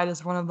classified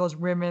as one of those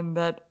women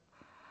that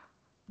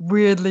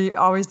weirdly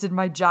always did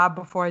my job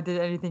before I did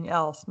anything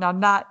else. Now,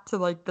 not to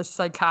like the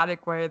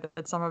psychotic way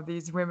that some of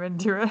these women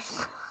do it,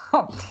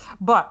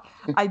 but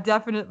I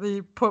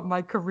definitely put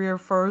my career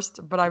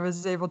first, but I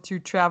was able to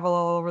travel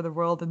all over the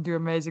world and do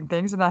amazing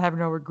things, and I have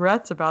no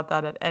regrets about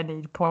that at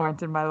any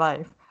point in my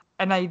life.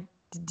 And I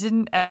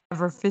didn't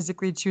ever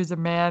physically choose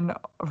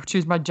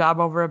my job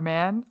over a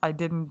man. I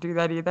didn't do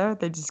that either.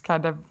 They just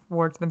kind of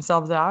worked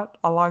themselves out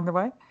along the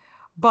way.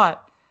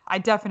 But I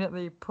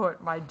definitely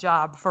put my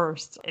job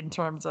first in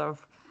terms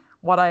of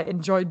what I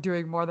enjoyed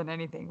doing more than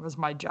anything was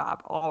my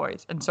job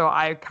always. And so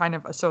I kind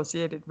of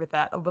associated with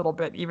that a little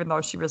bit, even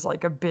though she was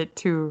like a bit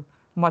too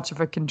much of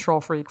a control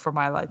freak for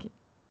my liking.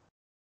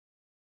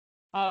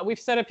 We've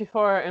said it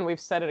before and we've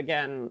said it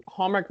again.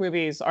 Hallmark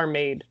movies are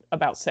made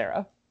about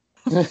Sarah.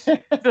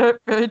 Very,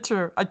 very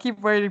true. I keep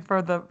waiting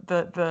for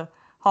the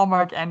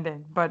Hallmark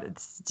ending, but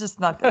it's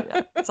just not there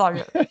yet. It's all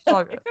good.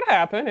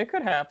 It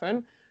could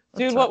happen.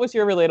 Dude, what was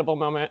your relatable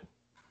moment?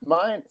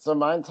 Mine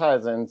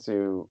ties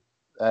into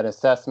an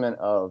assessment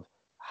of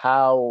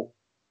how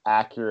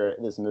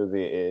accurate this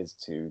movie is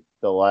to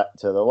the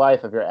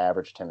life of your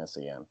average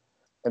Tennessean.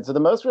 And so the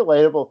most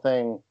relatable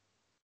thing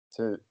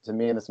to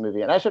me in this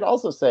movie, and I should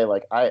also say,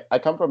 like, I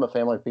come from a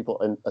family of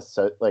people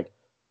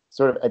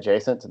sort of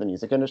adjacent to the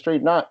music industry,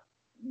 not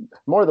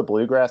more the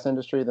bluegrass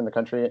industry than the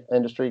country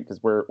industry,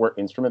 because we're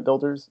instrument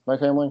builders, my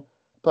family.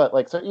 But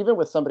like, so even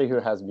with somebody who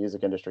has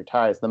music industry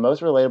ties, the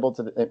most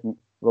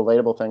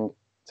relatable thing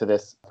to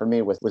this for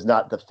me was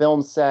not the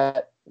film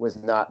set, was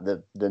not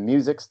the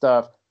music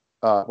stuff,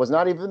 was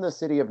not even the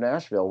city of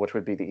Nashville, which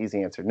would be the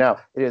easy answer. No,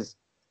 it is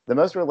the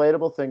most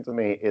relatable thing to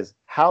me is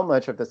how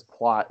much of this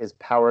plot is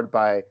powered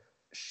by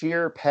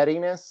sheer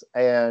pettiness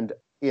and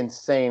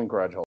insane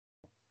grudge holding.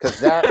 Because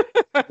that,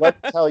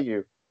 let's tell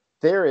you,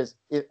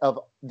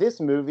 this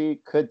movie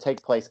could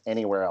take place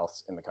anywhere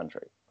else in the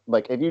country.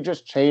 Like, if you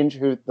just change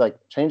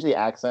the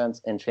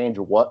accents and change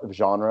what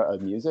genre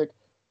of music,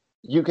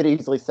 you could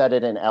easily set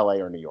it in LA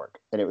or New York,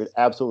 and it would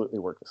absolutely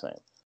work the same.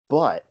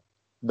 But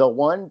the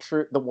one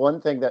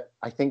thing that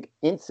I think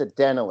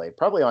incidentally,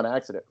 probably on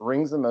accident,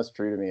 rings the most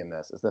true to me in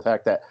this is the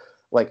fact that,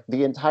 like,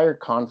 the entire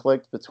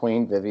conflict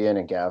between Vivian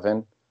and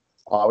Gavin,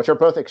 which are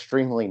both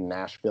extremely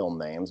Nashville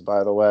names,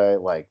 by the way,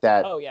 like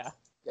that. Oh yeah.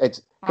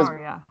 It's because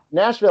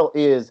Nashville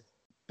is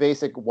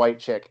basic white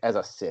chick as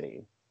a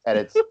city at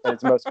its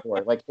most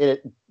core. Like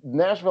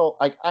Nashville,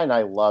 and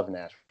I love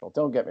Nashville.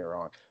 Don't get me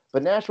wrong,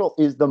 but Nashville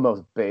is the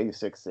most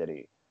basic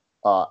city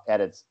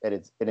at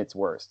its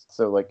worst.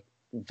 So like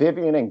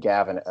Vivian and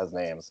Gavin as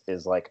names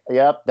is like,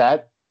 yep,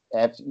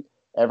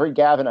 every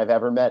Gavin I've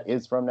ever met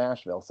is from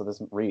Nashville. So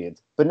this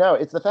reads, but no,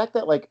 it's the fact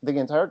that like the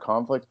entire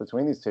conflict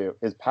between these two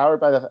is powered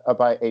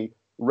by a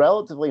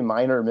relatively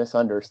minor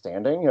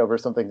misunderstanding over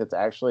something that's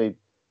actually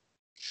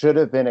should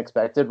have been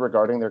expected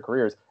regarding their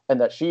careers,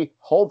 and that she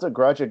holds a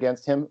grudge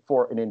against him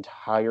for an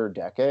entire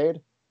decade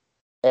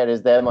and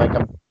is then like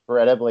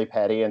incredibly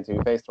petty and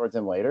two-faced towards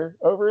him later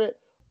over it.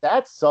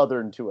 That's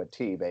Southern to a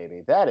T,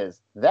 baby.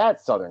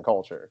 That's Southern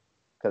culture,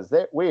 because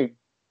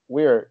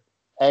we're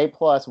A+,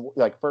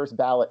 like first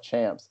ballot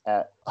champs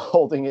at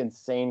holding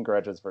insane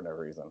grudges for no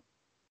reason.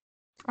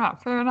 Ah,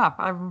 fair enough.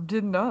 I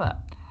didn't know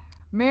that.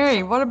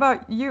 Mary, what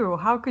about you?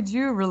 How could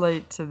you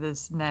relate to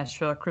this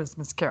Nashville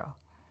Christmas Carol?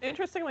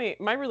 Interestingly,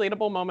 my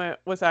relatable moment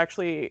was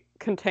actually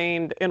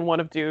contained in one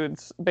of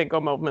Dude's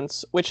bingo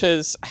moments, which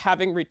is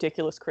having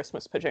ridiculous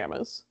Christmas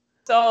pajamas.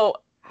 So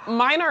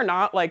mine are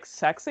not like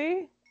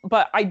sexy,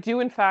 but I do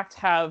in fact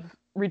have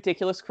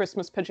ridiculous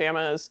Christmas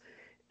pajamas.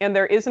 And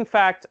there is in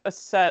fact a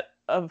set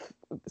of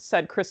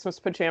said Christmas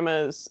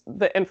pajamas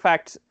that in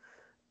fact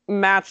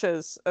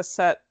matches a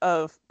set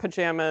of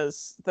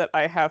pajamas that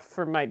I have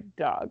for my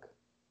dog.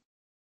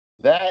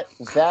 That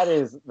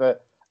is the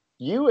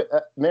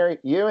Mary,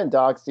 you and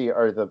Dogsy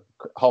are the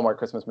Hallmark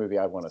Christmas movie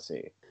I want to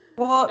see.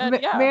 Well,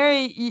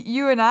 Mary,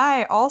 you and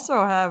I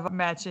also have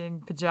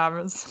matching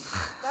pajamas.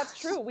 That's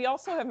true. We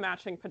also have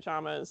matching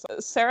pajamas.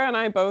 Sarah and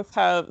I both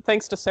have,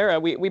 thanks to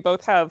Sarah, we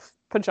both have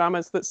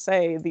pajamas that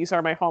say, "These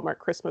are my Hallmark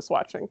Christmas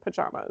watching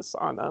pajamas"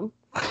 on them.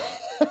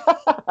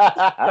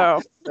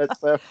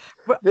 So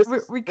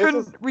that's we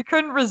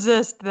couldn't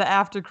resist the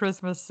after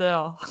Christmas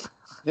sale.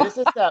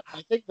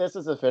 I think this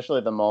is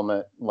officially the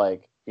moment,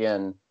 like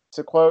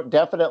to quote,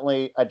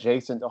 definitely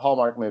adjacent to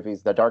Hallmark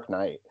movies, The Dark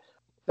Knight.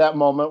 That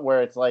moment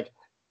where it's like,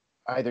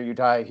 either you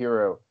die a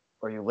hero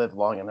or you live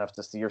long enough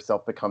to see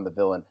yourself become the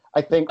villain.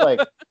 I think like,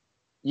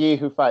 ye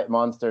who fight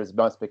monsters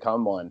must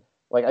become one.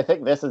 Like, I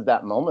think this is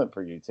that moment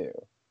for you two.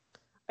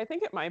 I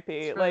think it might be.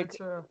 It's like,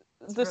 true.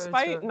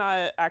 Despite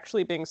not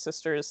actually being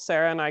sisters,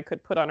 Sarah and I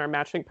could put on our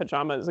matching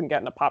pajamas and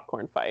get in a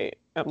popcorn fight.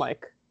 And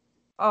like,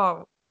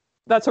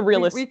 that's a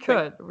realistic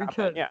We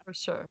could, yeah, for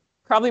sure.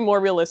 Probably more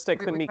realistic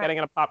than me getting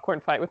in a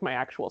popcorn fight with my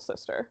actual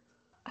sister.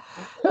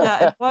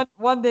 Yeah, and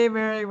one day,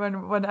 Mary,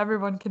 when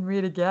everyone can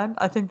read again,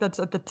 I think that's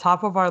at the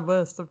top of our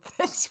list of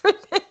things we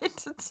need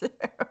to do.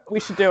 We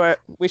should do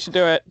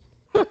it.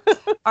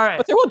 All right.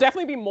 But there will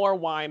definitely be more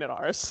wine at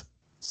ours.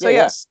 So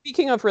yeah,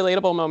 speaking of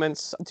relatable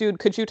moments, Dude,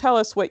 could you tell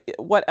us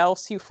what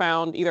else you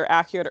found either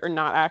accurate or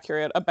not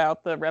accurate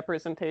about the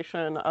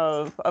representation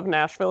of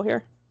Nashville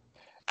here?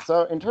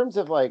 So in terms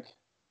of like,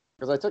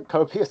 because I took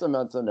copious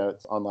amounts of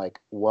notes on like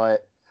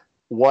what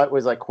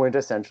was like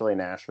quintessentially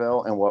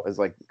Nashville and what was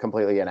like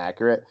completely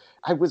inaccurate.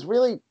 I was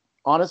really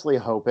honestly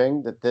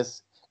hoping that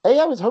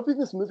I was hoping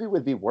this movie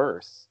would be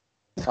worse.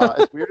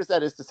 As weird as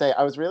that is to say,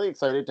 I was really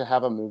excited to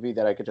have a movie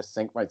that I could just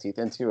sink my teeth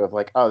into of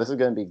like, oh, this is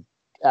going to be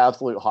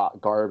absolute hot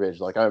garbage.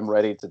 Like, I'm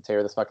ready to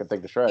tear this fucking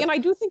thing to shreds. And I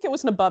do think it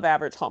was an above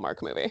average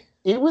Hallmark movie.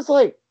 It was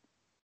like,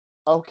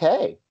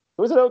 okay.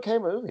 It was an okay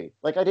movie.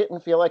 Like, I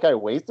didn't feel like I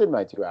wasted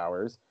my 2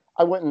 hours.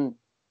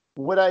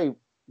 Would I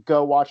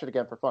go watch it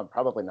again for fun?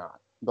 Probably not.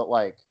 But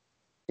like,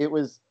 it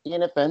was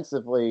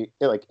inoffensively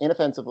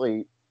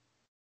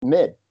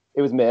mid.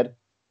 It was mid,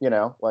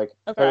 like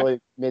totally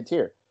mid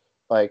tier.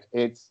 Like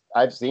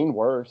I've seen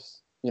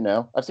worse,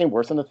 I've seen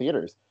worse in the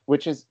theaters,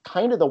 which is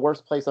kind of the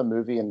worst place a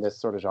movie in this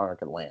sort of genre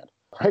could land,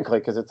 frankly,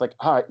 because it's like,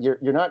 you're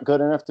not good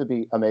enough to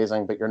be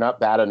amazing, but you're not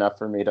bad enough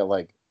for me to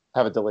like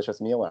have a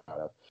delicious meal out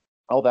of.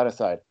 All that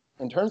aside,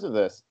 in terms of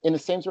this, in the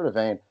same sort of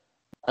vein,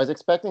 I was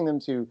expecting them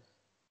to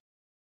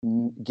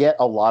get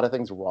a lot of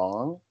things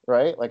wrong,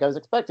 right? Like I was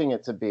expecting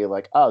it to be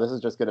like, oh, this is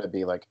just going to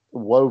be like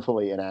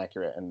woefully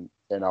inaccurate and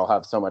I'll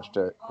have so much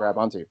to grab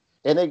onto.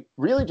 And they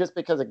really, just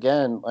because,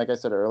 again, like I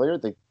said earlier,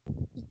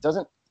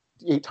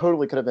 it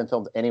totally could have been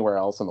filmed anywhere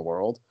else in the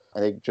world.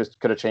 And they just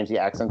could have changed the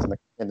accents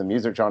in the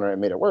music genre and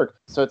made it work.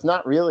 So it's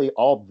not really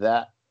all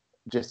that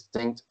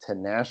distinct to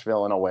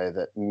Nashville in a way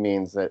that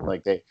means that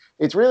like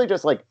it's really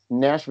just like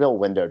Nashville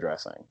window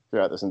dressing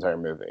throughout this entire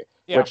movie,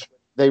 which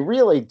they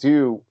really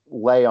do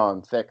lay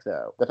on thick,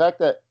 though. The fact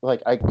that,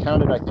 like, I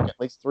counted, I think, at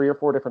least 3 or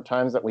 4 different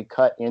times that we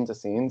cut into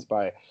scenes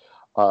by,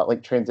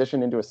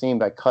 transition into a scene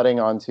by cutting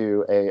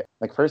onto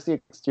first the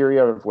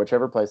exterior of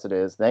whichever place it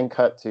is, then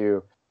cut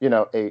to,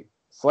 a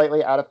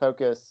slightly out of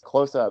focus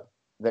close-up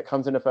that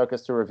comes into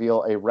focus to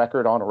reveal a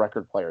record on a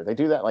record player. They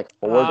do that, 4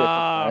 different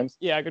times.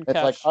 Yeah, good catch.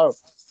 It's like, oh,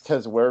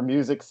 because we're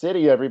Music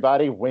City,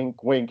 everybody.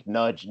 Wink, wink,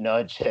 nudge,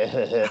 nudge.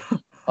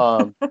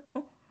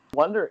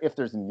 Wonder if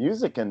there's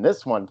music in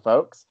this one,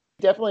 folks.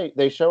 Definitely,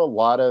 they show a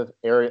lot of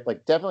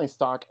definitely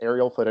stock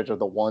aerial footage of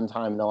the one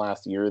time in the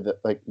last year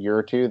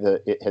or two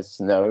that it has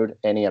snowed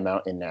any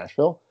amount in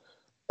Nashville,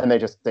 and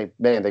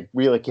they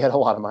really get a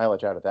lot of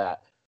mileage out of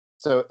that.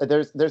 So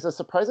there's a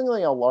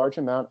surprisingly a large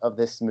amount of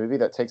this movie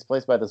that takes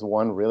place by this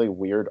one really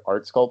weird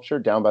art sculpture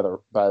down by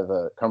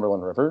the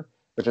Cumberland River,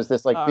 which is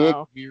this big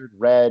weird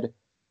red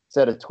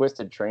set of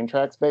twisted train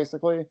tracks,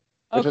 basically.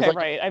 Okay,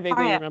 right. I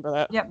vaguely remember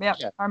that. Yep. Yeah.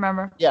 I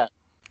remember. Yeah.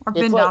 I've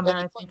been down there,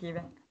 I think,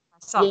 even.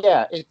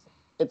 Yeah,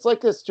 it's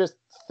like this just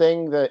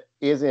thing that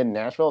is in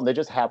Nashville, and they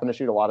just happen to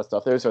shoot a lot of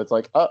stuff there. So it's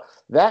like, oh,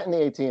 that in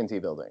the AT&T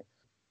building.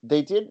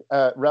 They did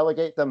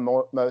relegate the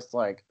most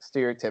like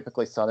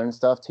stereotypically Southern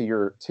stuff to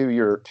your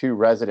 2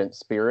 resident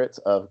spirits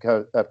of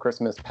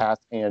Christmas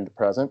past and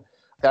present.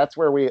 Those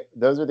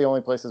are the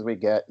only places we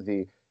get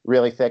the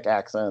really thick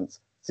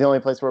accents. It's the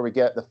only place where we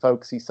get the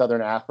folksy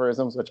Southern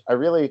aphorisms, which I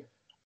really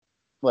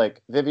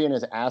like. Vivian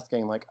is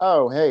asking like,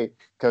 oh, hey,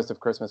 Ghost of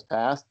Christmas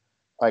Past,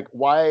 like,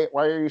 why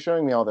are you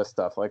showing me all this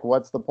stuff? Like,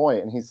 what's the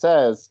point? And he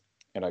says,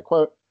 and I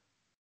quote,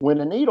 when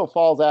a needle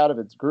falls out of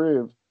its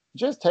groove, it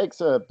just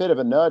takes a bit of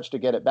a nudge to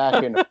get it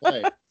back into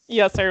place.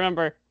 Yes, I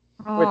remember.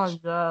 which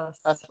yes.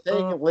 a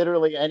thing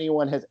literally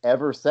anyone has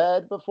ever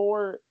said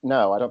before?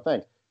 No, I don't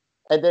think.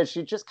 And then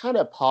she just kind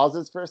of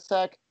pauses for a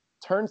sec,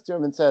 turns to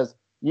him and says,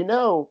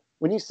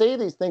 when you say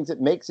these things, it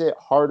makes it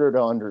harder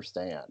to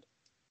understand.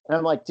 And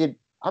I'm like, did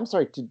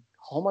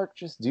Hallmark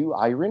just do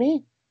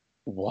irony?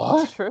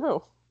 What? It's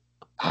true.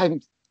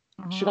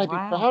 Should I be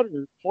proud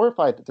or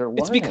horrified that they're lying?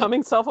 It's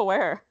becoming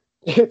self-aware.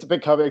 It's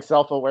becoming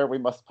self-aware. We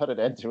must put an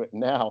end to it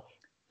now.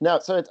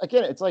 So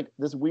it's like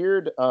this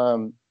weird,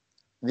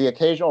 the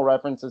occasional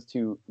references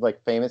to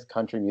like famous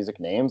country music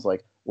names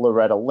like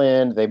Loretta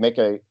Lynn. They make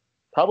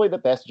probably the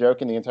best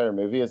joke in the entire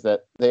movie is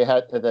that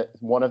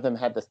one of them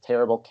had this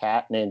terrible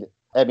cat named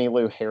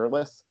Emmylou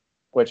Hairless,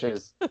 which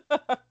is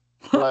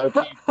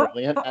low-key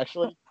brilliant,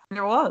 actually.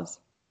 It was.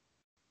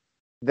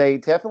 They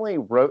definitely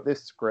wrote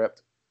this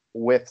script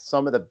with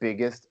some of the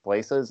biggest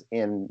places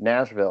in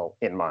Nashville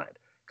in mind.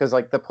 Because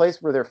like the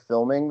place where they're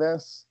filming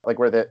this, like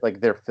where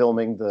they're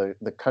filming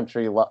the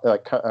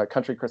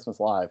country Christmas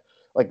Live,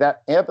 like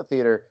that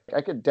amphitheater,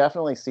 I could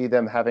definitely see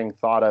them having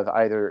thought of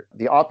either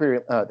the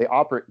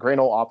Grand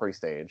Ole Opry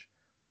stage,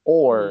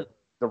 or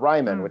the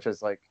Ryman, which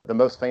is like the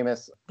most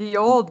famous. The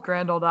old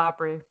Grand Ole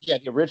Opry. Yeah,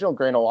 the original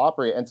Grand Ole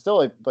Opry, and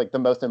still like the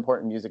most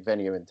important music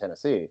venue in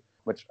Tennessee.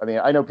 Which, I mean,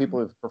 I know people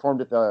who've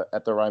performed at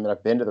the Ryman.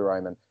 I've been to the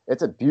Ryman.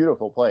 It's a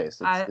beautiful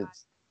place. I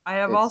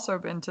have also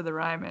been to the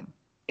Ryman.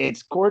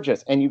 It's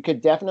gorgeous. And you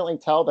could definitely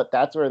tell that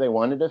that's where they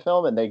wanted to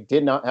film, and they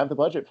did not have the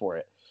budget for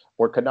it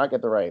or could not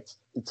get the rights.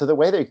 So the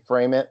way they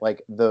frame it,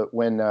 like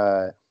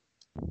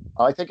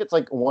I think it's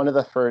like one of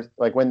the first,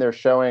 like when they're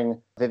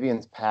showing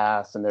Vivian's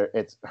past and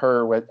it's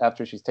her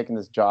after she's taken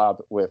this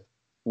job with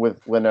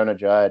Winona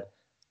Judd,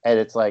 and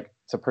it's like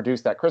to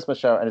produce that Christmas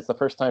show, and it's the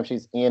first time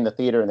she's in the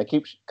theater, and they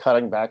keep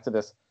cutting back to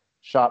this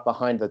shot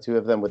behind the two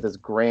of them with this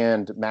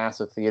grand,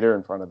 massive theater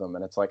in front of them,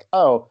 and it's like,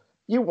 oh,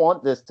 you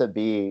want this to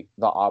be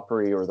the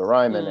Opry or the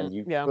Ryman, and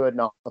you could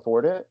not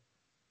afford it.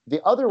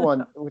 The other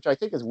one, which I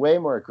think is way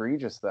more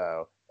egregious,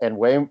 though, and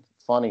way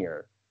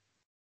funnier,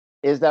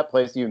 is that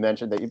place you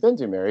mentioned that you've been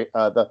to, Mary,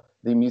 the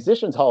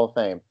Musicians Hall of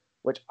Fame,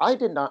 which I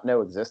did not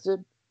know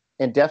existed,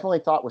 and definitely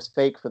thought was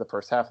fake for the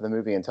first half of the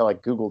movie until I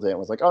Googled it and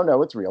was like, oh,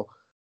 no, it's real.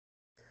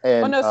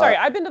 And, sorry.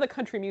 I've been to the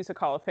Country Music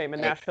Hall of Fame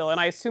in Nashville,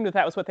 and I assumed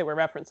that was what they were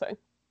referencing.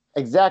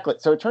 Exactly.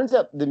 So it turns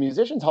out the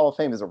Musicians Hall of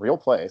Fame is a real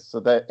place.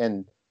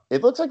 And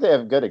it looks like they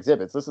have good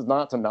exhibits. This is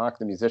not to knock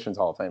the Musicians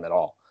Hall of Fame at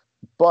all.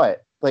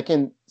 But like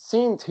in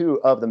scene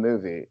 2 of the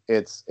movie,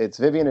 it's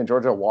Vivian and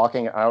Georgia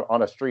walking out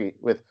on a street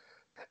with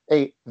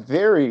a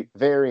very,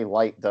 very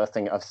light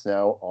dusting of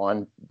snow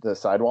on the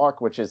sidewalk,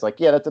 which is like,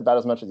 yeah, that's about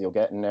as much as you'll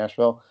get in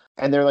Nashville.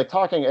 And they're like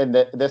talking, and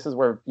this is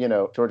where,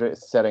 Georgia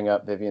is setting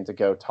up Vivian to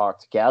go talk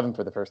to Gavin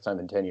for the first time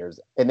in 10 years.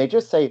 And they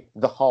just say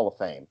the Hall of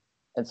Fame.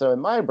 And so in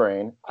my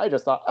brain, I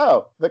just thought,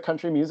 oh, the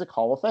Country Music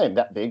Hall of Fame,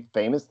 that big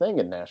famous thing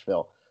in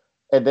Nashville.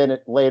 And then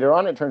later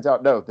on, it turns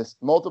out, no, this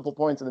multiple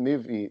points in the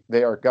movie,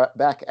 they are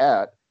back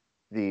at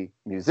the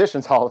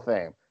Musicians Hall of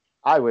Fame.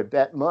 I would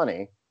bet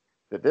money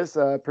that this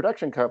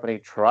production company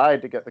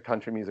tried to get the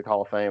Country Music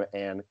Hall of Fame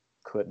and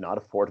could not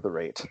afford the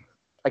rate.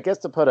 I guess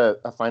to put a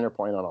finer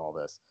point on all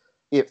this,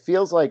 it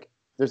feels like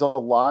there's a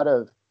lot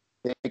of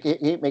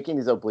making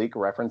these oblique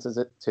references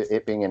to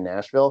it being in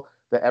Nashville,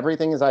 that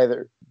everything is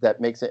either that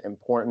makes it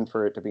important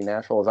for it to be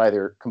Nashville is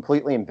either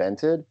completely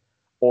invented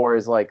or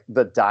is like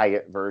the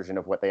diet version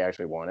of what they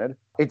actually wanted.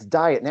 It's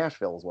Diet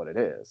Nashville is what it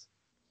is.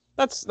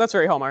 That's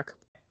very Hallmark.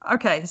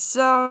 Okay,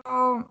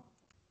 so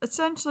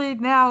essentially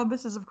now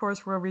this is, of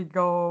course, where we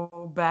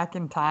go back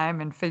in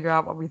time and figure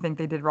out what we think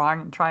they did wrong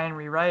and try and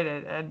rewrite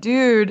it. A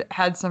dude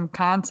had some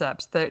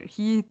concepts that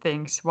he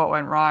thinks what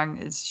went wrong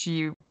is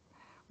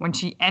when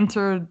she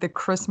entered the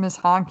Christmas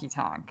honky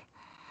tonk,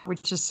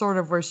 which is sort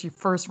of where she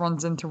first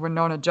runs into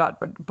Winona Judd.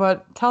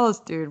 But tell us,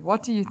 dude,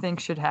 what do you think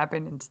should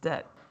happen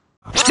instead?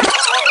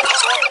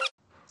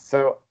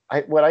 So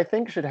what I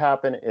think should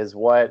happen is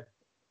what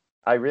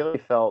I really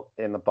felt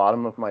in the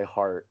bottom of my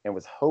heart and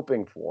was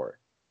hoping for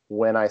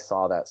when I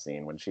saw that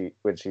scene, when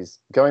she's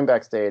going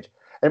backstage.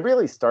 And it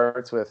really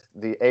starts with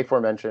the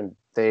aforementioned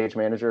stage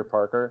manager,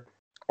 Parker,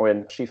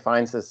 when she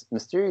finds this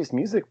mysterious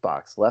music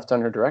box left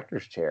on her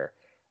director's chair.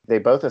 They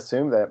both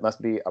assume that it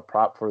must be a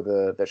prop for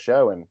the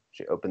show, and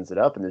she opens it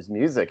up and there's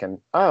music, and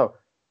I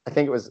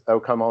think it was "O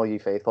Come All Ye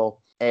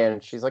Faithful,"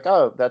 and she's like,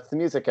 oh, that's the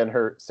music, and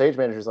her stage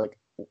manager's like,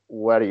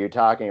 what are you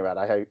talking about?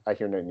 I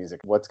hear no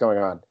music. What's going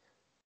on?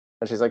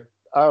 And she's like,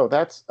 oh,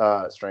 that's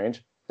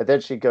strange. And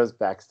then she goes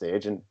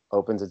backstage and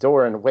opens a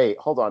door, and wait,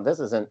 hold on, this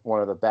isn't one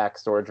of the back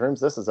storage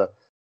rooms. This is a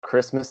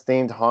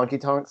Christmas-themed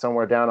honky-tonk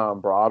somewhere down on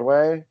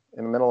Broadway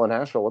in the middle of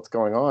Nashville. What's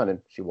going on? And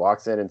she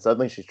walks in, and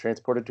suddenly she's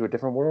transported to a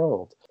different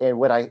world. And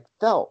what I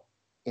felt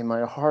in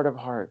my heart of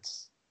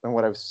hearts, and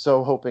what I was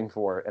so hoping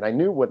for, and I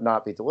knew would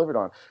not be delivered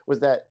on, was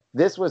that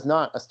this was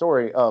not a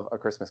story of A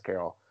Christmas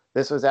Carol.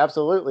 This was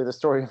absolutely the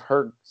story of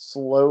her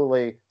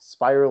slowly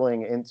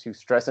spiraling into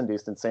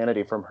stress-induced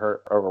insanity from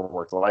her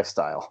overworked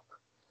lifestyle.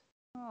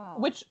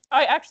 Which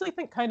I actually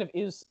think kind of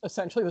is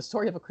essentially the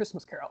story of A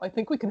Christmas Carol. I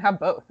think we can have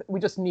both. We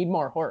just need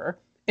more horror.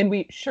 And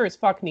we sure as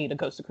fuck need a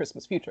Ghost of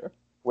Christmas Future.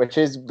 Which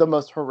is the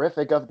most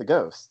horrific of the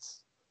ghosts.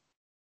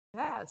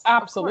 Yes,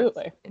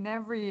 absolutely. In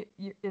every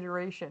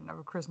iteration of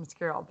A Christmas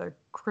Carol, the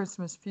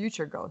Christmas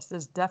Future ghost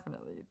is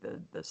definitely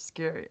the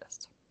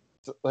scariest.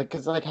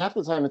 Because half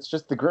the time it's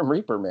just the Grim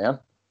Reaper, man.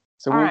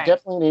 So we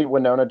definitely need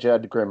Winona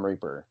Judd Grim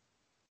Reaper,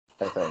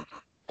 I think.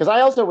 Because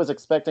I also was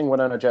expecting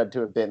Winona Judd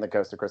to have been the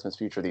Ghost of Christmas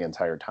Future the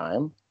entire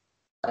time.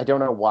 I don't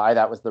know why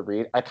that was the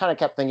read. I kind of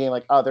kept thinking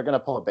like, oh, they're going to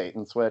pull a bait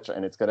and switch,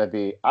 and it's going to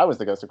be, I was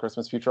the Ghost of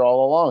Christmas Future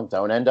all along.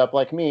 Don't end up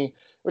like me,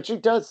 which she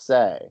does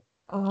say.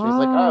 She's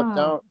like,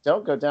 oh,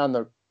 don't go down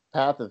the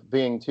path of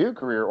being too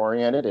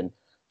career-oriented and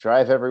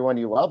drive everyone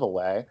you love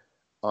away.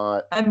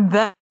 And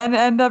then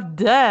end up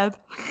dead.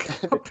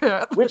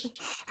 which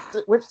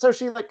so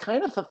she like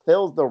kind of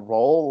fulfills the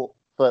role,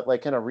 but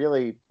like in a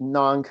really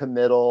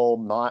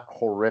non-committal, not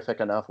horrific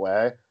enough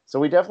way. So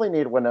we definitely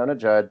need Winona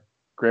Judd,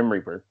 Grim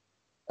Reaper.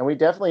 And we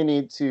definitely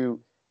need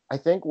to, I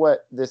think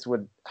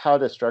how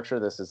to structure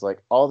this is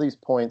like all these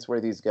points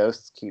where these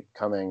ghosts keep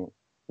coming,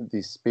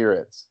 these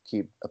spirits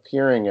keep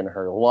appearing in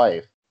her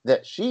life,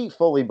 that she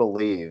fully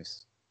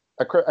believes.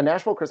 A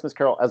Nashville Christmas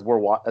Carol, as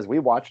we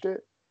watched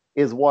it,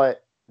 is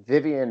what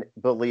Vivian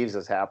believes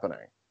is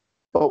happening.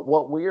 But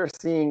what we are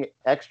seeing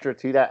extra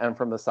to that and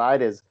from the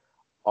side is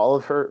all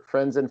of her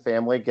friends and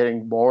family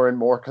getting more and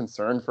more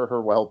concerned for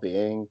her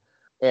well-being,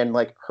 and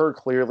like her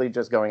clearly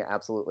just going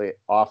absolutely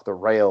off the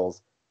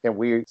rails. And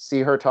we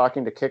see her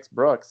talking to Kix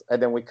Brooks, and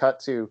then we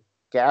cut to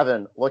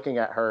Gavin looking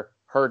at her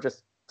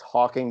just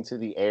talking to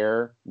the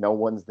air. No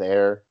one's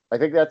there. I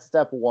think that's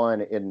step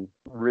one in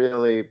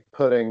really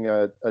putting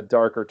a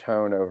darker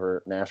tone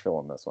over Nashville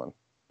in this one.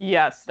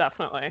 Yes,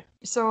 definitely.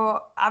 So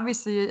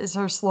obviously it's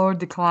her slow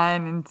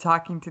decline in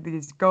talking to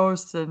these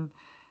ghosts and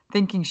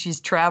thinking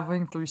she's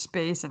traveling through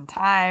space and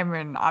time.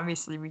 And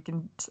obviously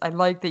I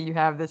like that you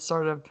have this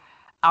sort of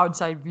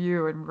outside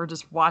view and we're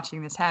just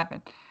watching this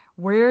happen.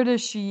 Where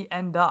does she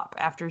end up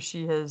after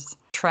she has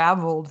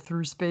traveled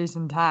through space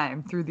and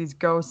time through these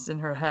ghosts in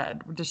her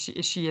head?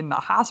 Is she in the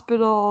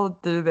hospital?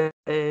 Do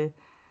they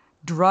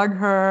drug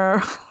her?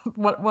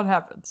 What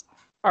happens?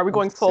 Are we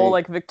going full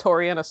like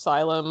Victorian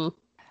asylum?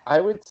 I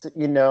would,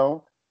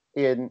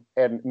 and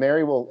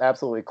Mary will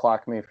absolutely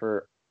clock me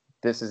for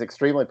this is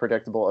extremely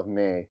predictable of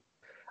me.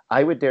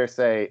 I would dare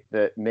say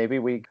that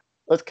maybe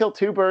let's kill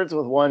two birds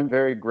with one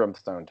very grim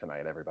stone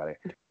tonight, everybody.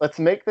 Let's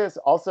make this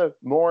also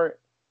more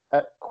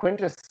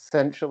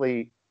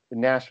quintessentially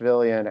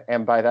Nashvilleian,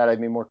 and by that I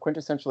mean more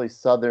quintessentially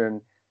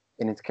Southern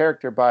in its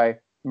character by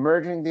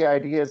merging the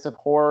ideas of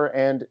horror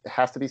and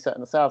has to be set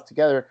in the South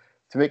together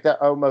to make that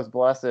most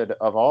blessed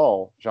of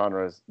all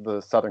genres,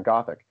 the Southern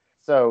Gothic.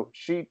 So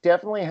she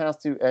definitely has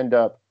to end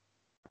up.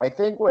 I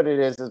think what it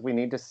is we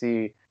need to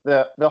see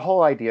the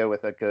whole idea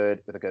with a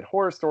good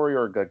horror story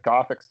or a good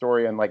Gothic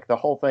story, and like the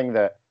whole thing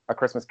that A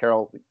Christmas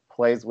Carol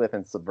plays with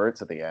and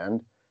subverts at the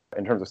end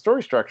in terms of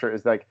story structure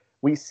is like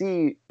we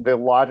see the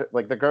logic,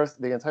 like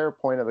the entire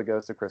point of the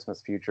Ghost of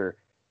Christmas Future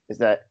is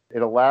that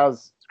it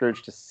allows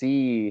Scrooge to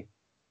see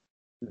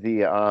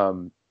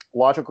the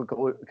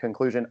logical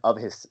conclusion of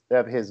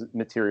his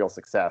material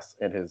success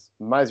and his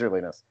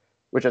miserliness,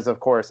 which is of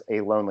course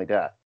a lonely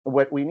death.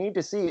 What we need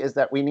to see is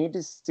that we need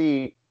to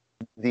see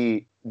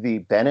the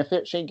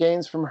benefit she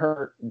gains from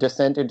her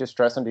descent into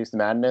stress-induced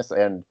madness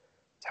and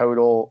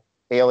total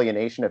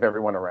alienation of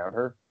everyone around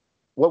her.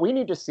 What we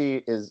need to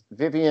see is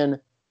Vivian,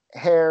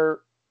 hair,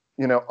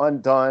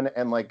 undone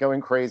and like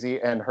going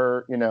crazy, and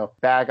her,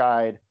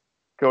 bag-eyed,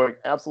 going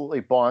absolutely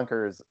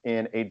bonkers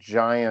in a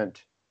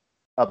giant,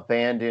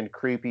 abandoned,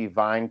 creepy,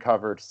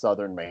 vine-covered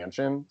Southern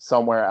mansion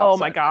somewhere outside. Oh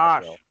my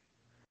gosh!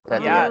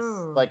 And yes,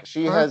 like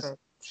she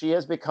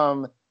has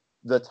become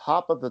the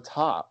top of the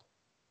top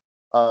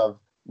of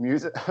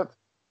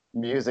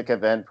music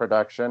event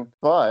production,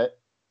 but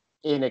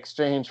in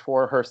exchange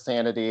for her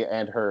sanity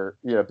and her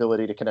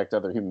ability to connect to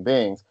other human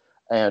beings.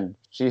 And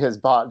she has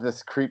bought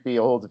this creepy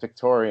old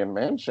Victorian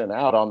mansion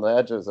out on the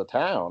edges of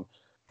town.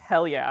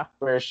 Hell yeah.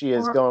 Where she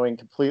is going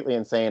completely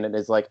insane and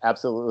is like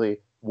absolutely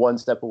one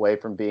step away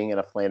from being in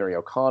a Flannery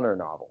O'Connor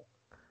novel.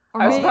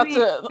 I was about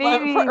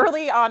to,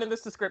 early on in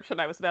this description,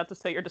 I was about to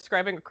say you're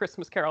describing A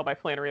Christmas Carol by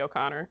Flannery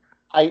O'Connor.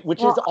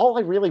 Which is all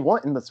I really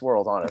want in this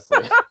world,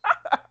 honestly.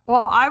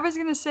 Well, I was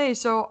gonna say,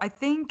 so I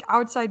think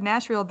outside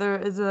Nashville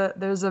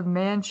there's a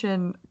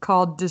mansion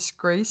called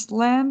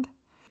Disgraceland,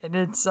 and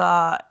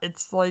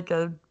it's like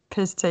a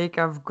piss take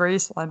of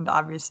Graceland,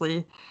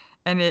 obviously,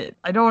 and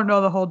I don't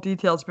know the whole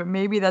details, but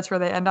maybe that's where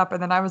they end up.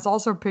 And then I was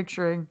also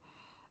picturing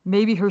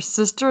maybe her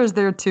sister is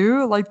there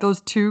too, like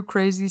those two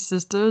crazy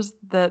sisters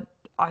that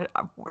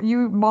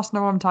you must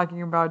know what I'm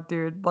talking about,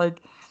 dude.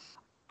 Like,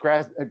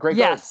 great.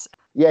 Yes.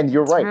 Yeah, and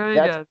you're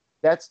right.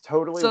 That's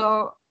totally.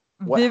 So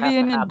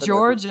Vivian and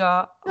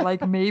Georgia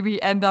like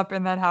maybe end up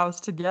in that house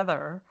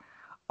together,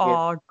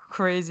 all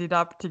crazied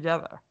up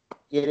together.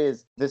 It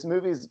is this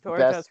movie's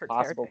Georgia's best her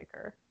possible.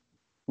 Caretaker.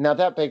 Now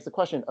that begs the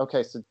question.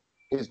 Okay, so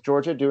is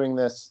Georgia doing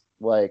this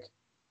like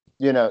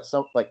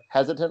some like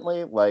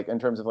hesitantly, like in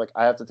terms of like,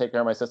 I have to take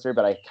care of my sister,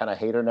 but I kind of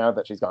hate her now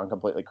that she's gone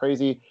completely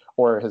crazy?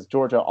 Or has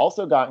Georgia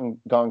also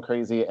gone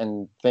crazy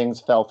and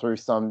things fell through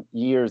some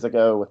years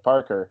ago with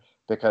Parker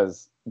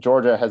because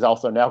Georgia has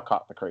also now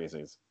caught the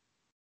crazies?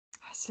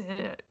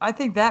 I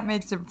think that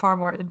makes it far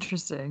more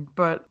interesting,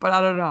 but I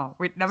don't know.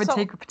 That would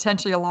take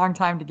potentially a long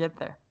time to get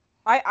there.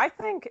 I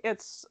think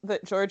it's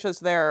that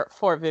Georgia's there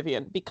for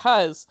Vivian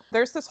because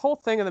there's this whole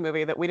thing in the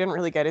movie that we didn't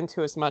really get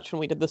into as much when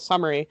we did the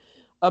summary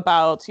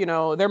about,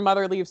 their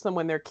mother leaves them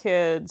when they're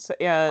kids,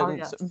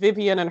 and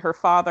Vivian and her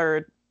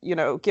father,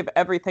 give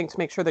everything to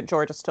make sure that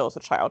Georgia still has a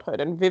childhood.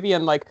 And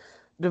Vivian, like,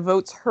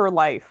 devotes her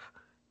life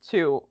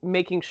to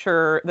making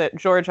sure that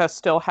Georgia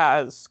still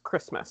has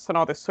Christmas and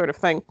all this sort of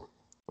thing.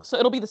 So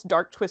it'll be this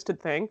dark, twisted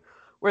thing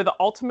where the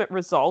ultimate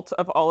result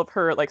of all of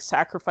her, like,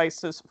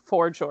 sacrifices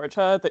for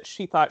Georgia that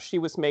she thought she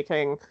was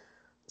making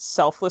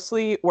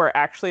selflessly were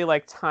actually,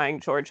 like, tying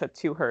Georgia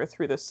to her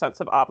through this sense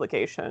of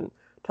obligation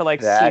to,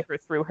 like, see her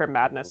through her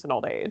madness in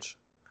old age.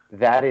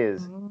 That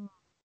is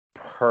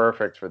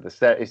perfect for this.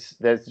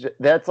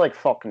 That's like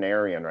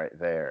Faulknerian right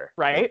there.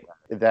 Right?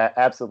 That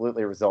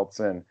absolutely results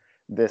in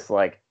this,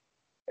 like,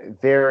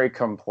 very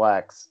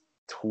complex,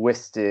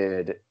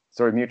 twisted,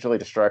 sort of mutually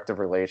destructive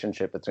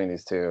relationship between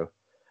these two,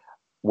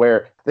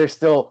 where they're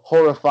still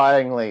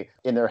horrifyingly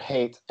in their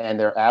hate and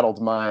their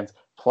addled minds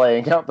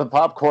playing out the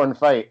popcorn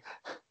fight.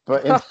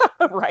 But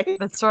right,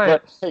 that's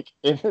right. But like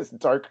in this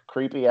dark,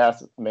 creepy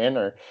ass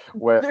manner,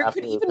 where there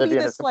after could even Vivian be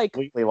this has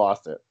completely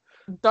lost it,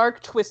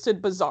 dark,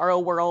 twisted,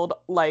 bizarro world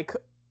like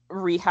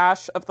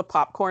rehash of the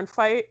popcorn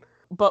fight,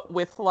 but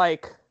with,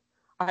 like,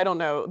 I don't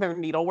know, their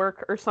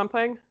needlework or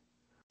something.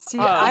 See,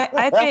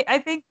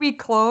 I think we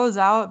close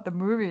out the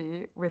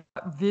movie with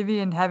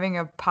Vivian having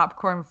a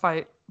popcorn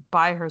fight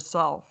by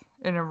herself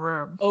in a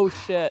room. Oh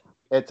shit.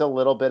 It's a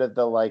little bit of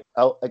the, like,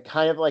 a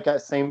kind of like a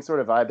same sort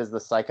of vibe as the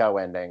Psycho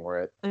ending,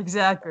 where it...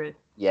 Exactly.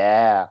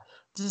 Yeah.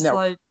 Just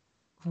like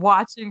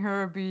watching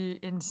her be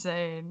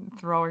insane,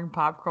 throwing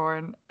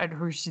popcorn at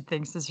who she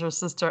thinks is her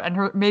sister,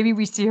 and maybe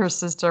we see her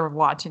sister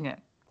watching it.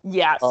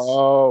 Yes.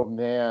 Oh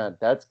man,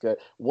 that's good.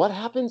 What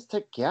happens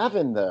to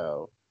Gavin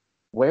though?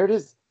 Where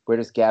does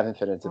Gavin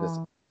fit into this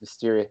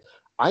mysterious?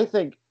 I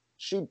think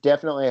she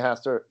definitely has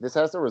to. This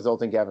has to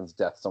result in Gavin's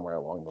death somewhere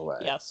along the way.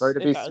 Yes. Sorry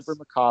to be super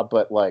macabre,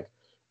 but like,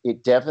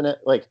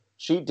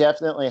 she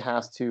definitely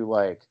has to,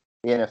 like,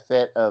 in a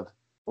fit of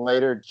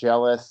later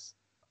jealous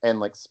and,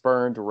 like,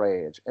 spurned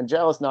rage, and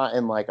jealous not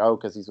in, like, oh,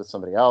 because he's with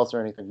somebody else or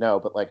anything. No,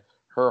 but like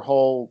her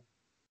whole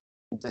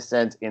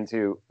descent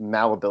into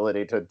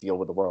malleability to deal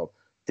with the world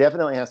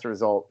definitely has to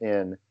result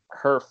in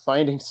her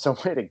finding some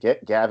way to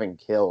get Gavin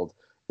killed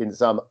in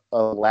some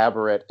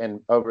elaborate and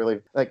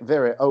overly, like,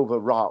 very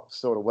overwrought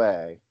sort of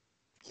way.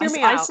 Hear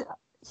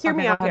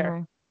me out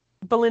here.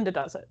 Belinda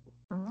does it.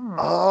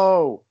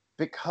 Oh,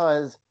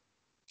 because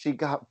she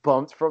got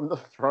bumped from the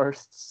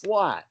first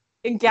slot.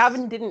 And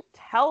Gavin didn't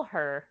tell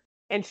her,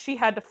 and she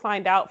had to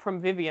find out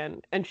from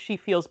Vivian, and she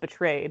feels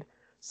betrayed.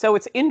 So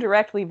it's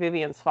indirectly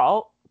Vivian's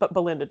fault, but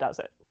Belinda does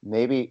it.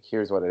 Maybe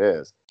here's what it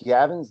is.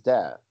 Gavin's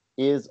death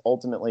is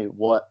ultimately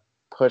what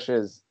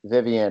pushes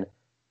Vivian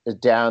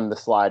down the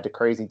slide to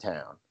Crazy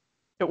Town.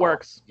 It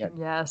works. Yeah.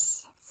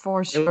 Yes,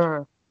 for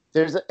sure.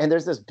 There's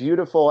this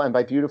beautiful, and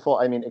by beautiful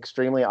I mean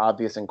extremely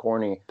obvious and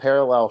corny,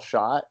 parallel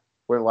shot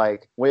where,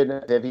 like,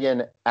 when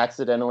Vivian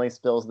accidentally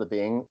spills the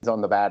beans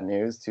on the bad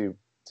news to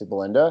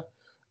Belinda,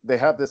 they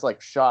have this,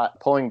 like,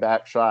 pulling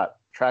back shot,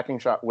 tracking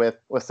shot with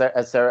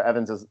as Sarah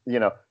Evans is,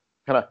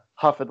 kind of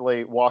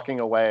huffily walking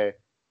away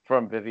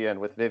from Vivian,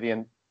 with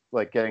Vivian,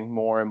 like, getting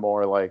more and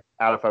more, like,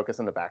 out of focus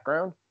in the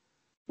background,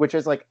 which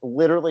is, like,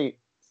 literally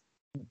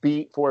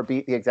beat for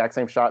beat the exact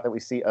same shot that we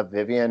see of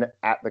Vivian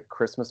at the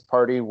Christmas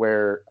party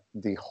where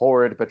the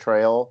horrid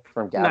betrayal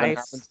from Gavin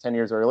happens 10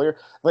 years earlier.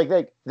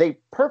 Like, they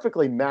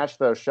perfectly match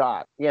those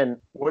shots in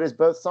what is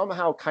both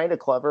somehow kind of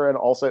clever and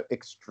also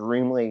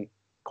extremely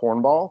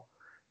cornball,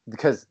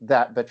 because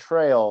that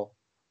betrayal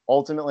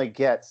ultimately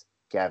gets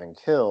Gavin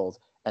killed,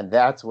 and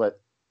that's what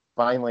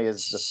finally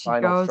is the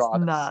final straw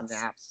that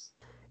snaps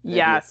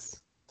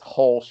Vivian's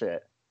whole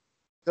shit.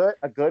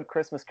 A good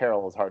Christmas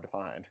Carol is hard to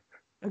find.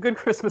 A good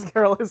Christmas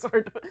Carol is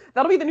hard to...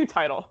 That'll be the new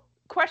title.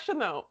 Question,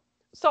 though.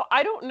 So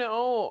I don't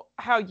know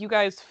how you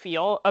guys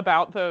feel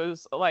about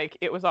those, like,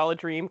 it was all a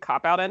dream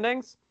cop-out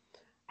endings.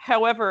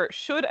 However,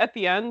 should at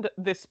the end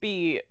this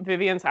be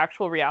Vivian's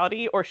actual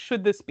reality, or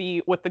should this be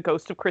what the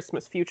Ghost of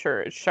Christmas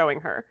Future is showing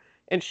her,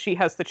 and she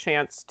has the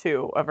chance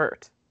to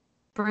avert?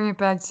 Bring it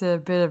back to a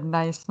bit of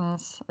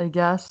niceness, I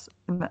guess,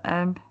 in the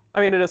end.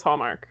 I mean, it is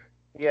Hallmark.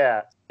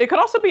 Yeah. It could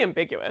also be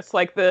ambiguous.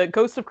 Like, the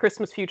Ghost of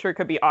Christmas Future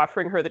could be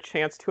offering her the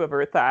chance to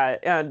avert that,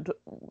 and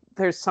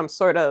there's some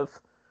sort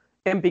of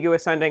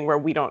ambiguous ending where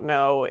we don't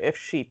know if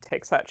she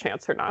takes that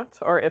chance or not,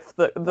 or if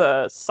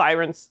the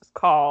siren's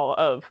call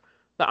of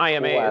the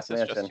IMAs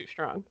is just too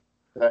strong.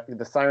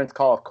 The siren's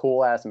call of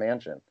Cool Ass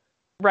Mansion.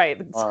 Right,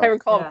 the siren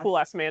call of Cool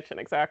Ass Mansion,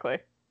 exactly.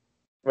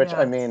 Which,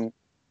 I mean,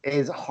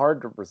 is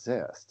hard to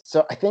resist.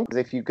 So I think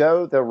if you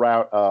go the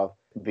route of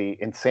the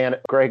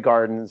insanity, Grey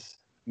Gardens,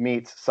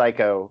 meets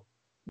Psycho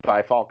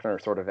by Faulkner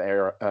sort of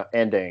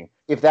ending,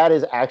 if that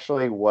is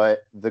actually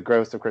what The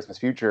Ghost of Christmas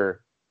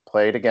Future,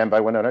 played again by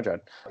Winona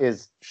Judd,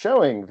 is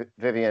showing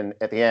Vivian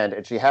at the end,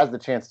 and she has the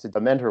chance to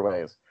amend her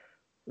ways,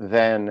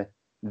 then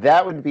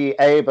that would be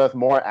both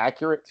more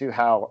accurate to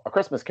how A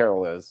Christmas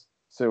Carol is.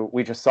 So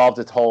we just solved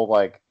its whole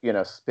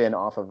spin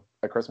off of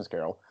A Christmas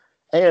Carol,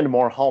 and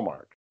more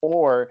Hallmark.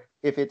 Or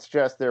if it's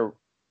just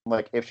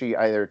if she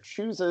either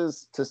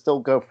chooses to still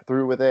go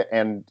through with it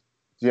and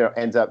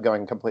ends up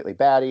going completely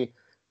batty,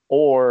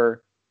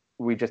 or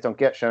we just don't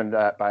get shown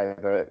that by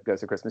The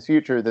Ghost of Christmas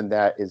Future, then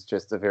that is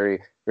just a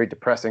very, very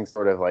depressing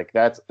sort of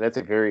that's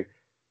a very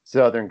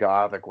Southern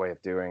Gothic way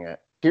of doing it.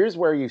 Here's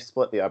where you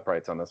split the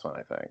uprights on this one,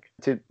 I think.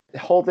 To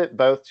hold it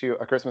both to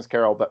A Christmas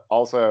Carol, but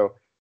also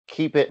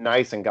keep it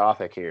nice and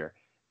Gothic here,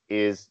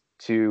 is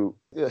to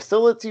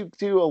still let you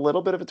do a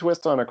little bit of a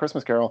twist on A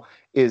Christmas Carol.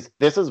 Is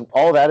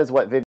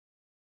what Vivian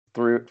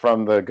through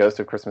from The Ghost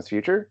of Christmas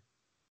Future,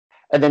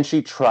 and then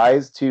she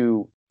tries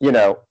to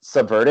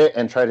subvert it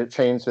and try to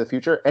change the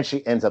future, and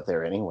she ends up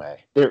there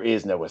anyway. There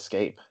is no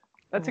escape.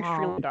 That's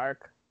extremely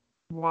dark.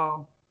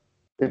 Wow.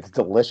 It's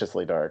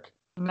deliciously dark.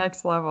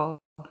 Next level.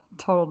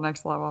 Total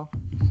next level.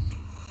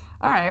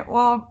 All right.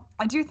 Well,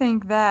 I do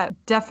think that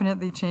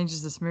definitely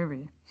changes this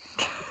movie.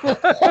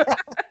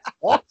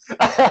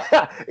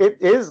 It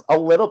is a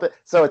little bit.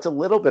 So it's a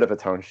little bit of a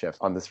tone shift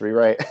on this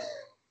rewrite.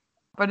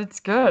 But it's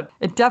good.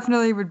 It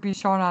definitely would be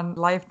shown on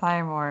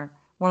Lifetime or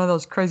one of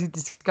those crazy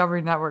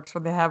Discovery networks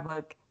where they have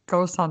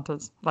ghost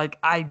hunters, like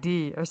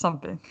ID or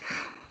something.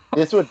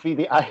 This would be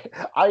the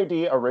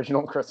ID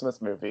original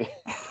Christmas movie.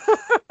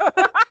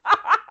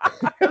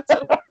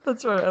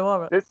 That's right. I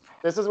love it.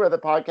 This is where this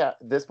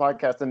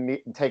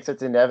podcast takes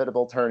its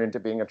inevitable turn into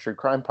being a true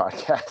crime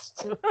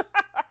podcast.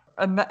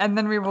 And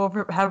then we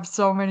will have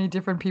so many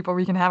different people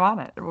we can have on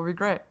it. It will be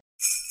great.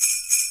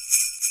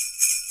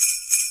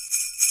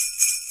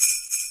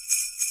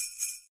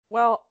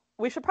 Well,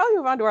 we should probably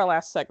move on to our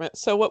last segment.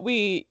 So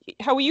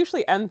how we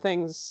usually end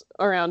things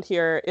around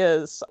here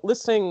is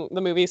listing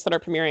the movies that are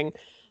premiering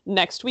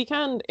next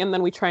weekend, and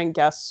then we try and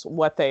guess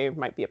what they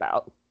might be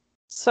about.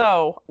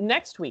 So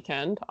next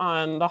weekend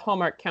on the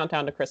Hallmark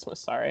Countdown to Christmas,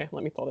 sorry,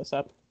 let me pull this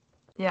up.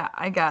 Yeah,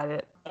 I got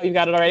it. Oh, you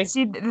got it already?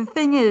 See, the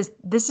thing is,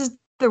 this is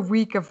the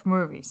week of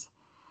movies.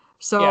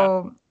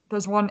 So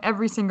there's one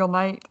every single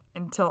night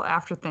until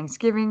after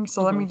Thanksgiving.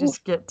 So let me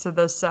just get to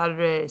the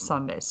Saturday,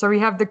 Sunday. So we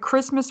have the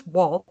Christmas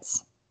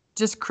Waltz,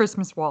 just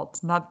Christmas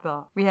Waltz,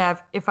 we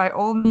have If I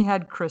Only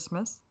Had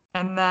Christmas.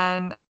 And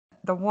then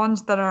the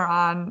ones that are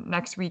on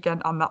next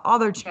weekend on the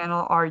other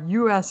channel are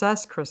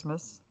USS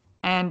Christmas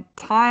and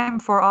Time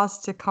for Us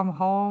to Come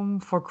Home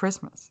for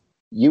Christmas.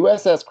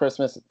 USS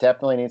Christmas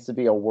definitely needs to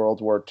be a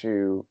World War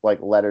II,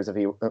 Letters from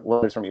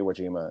Iwo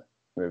Jima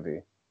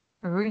movie.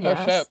 Ooh,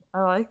 yes.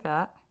 Oh, I like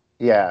that.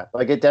 Yeah,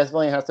 it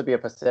definitely has to be a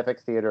Pacific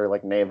Theater,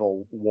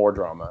 naval war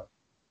drama,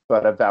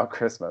 but about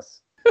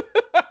Christmas.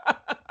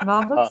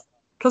 No,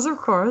 because of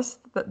course,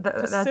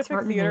 that's Pacific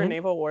what Theater you need.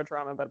 naval war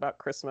drama, but about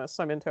Christmas.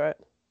 I'm into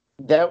it.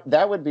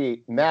 That would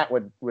be Matt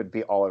would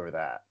be all over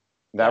that.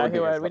 That yeah, would be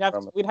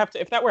we'd have to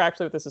if that were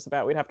actually what this is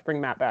about, we'd have to bring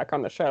Matt back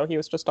on the show. He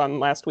was just on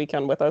last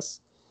weekend with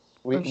us.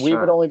 We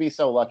would only be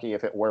so lucky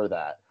if it were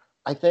that.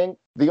 I think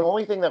the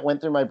only thing that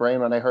went through my brain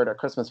when I heard A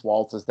Christmas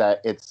Waltz is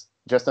that it's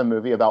just a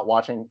movie about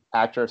watching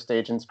actor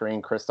stage and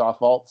screen Christoph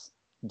Waltz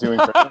doing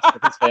Christmas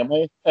with his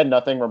family, and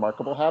nothing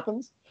remarkable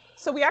happens.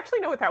 So we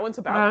actually know what that one's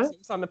about. It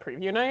was on the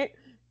preview night,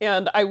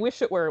 and I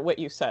wish it were what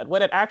you said.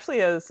 What it actually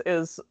is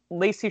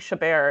Lacey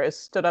Chabert is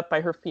stood up by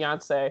her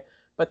fiance,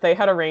 but they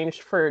had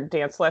arranged for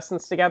dance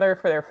lessons together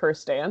for their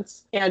first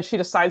dance, and she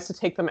decides to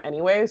take them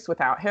anyways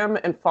without him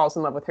and falls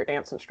in love with her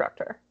dance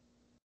instructor.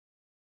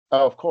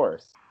 Oh, of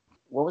course.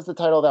 What was the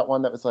title of that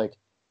one that was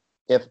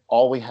If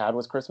All We Had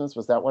Was Christmas?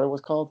 Was that what it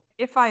was called?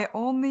 If I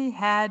Only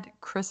Had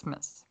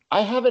Christmas. I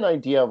have an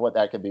idea of what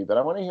that could be, but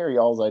I want to hear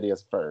y'all's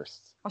ideas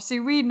first. Oh, see,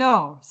 we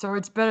know, so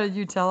it's better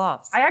you tell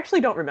us. I actually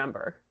don't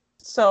remember.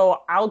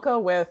 So I'll go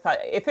with,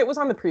 if it was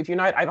on the preview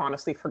night, I've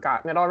honestly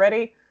forgotten it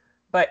already.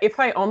 But If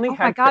I Only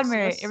Had Christmas... Oh my God,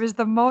 Mary, it was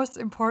the most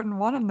important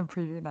one on the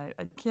preview night.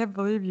 I can't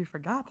believe you've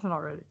forgotten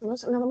already. The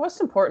most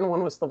important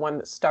one was the one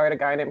that starred a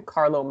guy named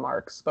Carlo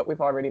Marx, but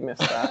we've already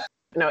missed that.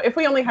 No, If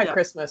We Only Had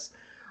Christmas,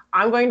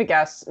 I'm going to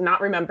guess,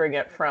 not remembering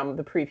it from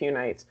the preview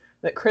night,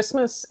 that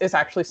Christmas is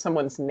actually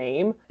someone's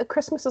name.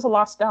 Christmas is a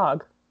lost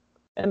dog,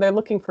 and they're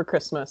looking for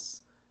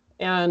Christmas,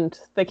 and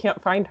they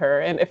can't find her.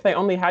 And if they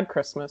only had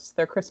Christmas,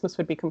 their Christmas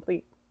would be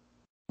complete.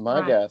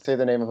 My guess. Say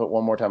the name of it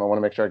one more time. I want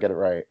to make sure I get it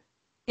right.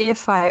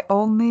 If I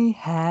Only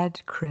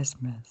Had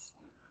Christmas.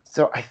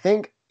 So I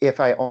think If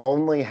I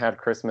Only Had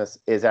Christmas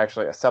is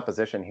actually a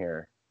supposition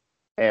here,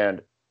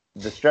 and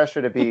the stress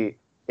should be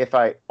If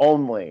I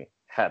Only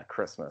Had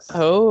Christmas.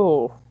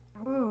 Oh.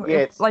 Ooh,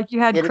 it's like you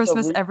had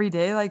Christmas every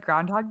day, like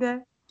Groundhog Day?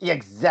 Yeah,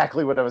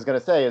 exactly what I was going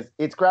to say is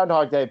it's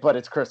Groundhog Day, but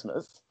it's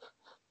Christmas.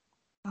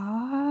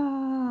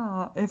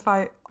 Ah, If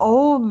I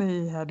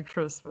Only Had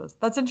Christmas.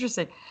 That's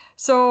interesting.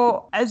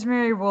 So, as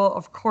Mary will,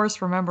 of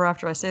course, remember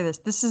after I say this,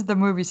 this is the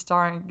movie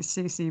starring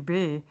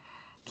CCB.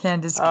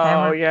 Candace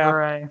Cameron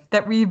Bure,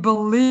 that we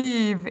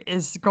believe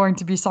is going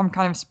to be some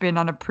kind of spin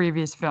on a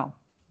previous film,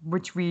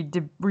 which we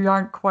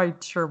aren't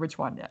quite sure which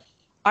one yet.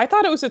 I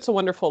thought it was It's a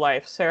Wonderful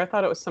Life. Sarah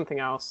thought it was something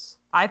else.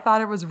 I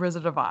thought it was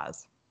Wizard of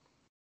Oz.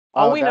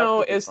 All we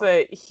know is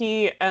that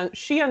she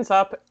ends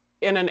up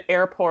in an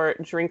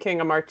airport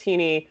drinking a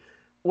martini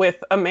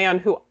with a man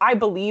who I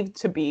believed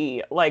to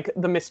be like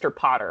the Mr.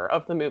 Potter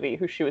of the movie,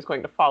 who she was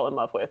going to fall in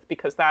love with,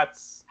 because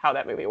that's how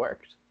that movie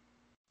worked.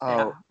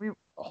 Oh. Yeah,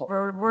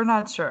 we're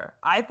not sure.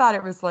 I thought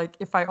it was like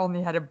If I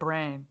Only Had a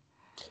Brain,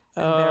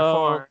 and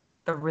therefore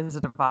the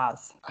Wizard of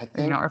Oz. I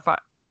think, or If I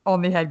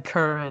Only Had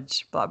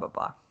Courage, blah blah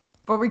blah.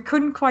 But we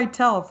couldn't quite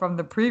tell from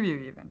the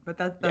preview even. But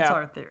that's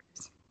our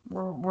theories.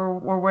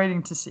 We're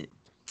waiting to see.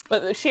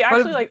 But she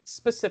actually like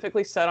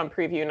specifically said on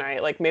preview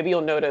night, like maybe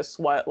you'll notice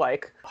what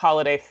like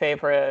holiday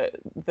favorite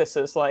this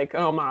is like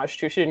an homage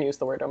to. She didn't use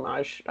the word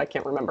homage. I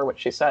can't remember what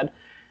she said.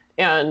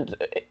 And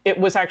it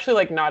was actually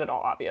like not at all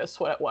obvious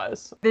what it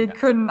was. They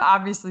couldn't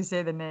obviously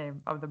say the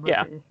name of the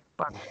movie.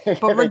 But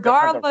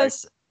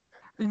regardless,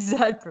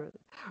 exactly.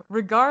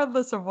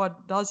 Regardless of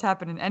what does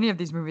happen in any of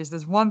these movies,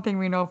 there's one thing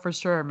we know for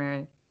sure,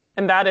 Mary.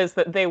 And that is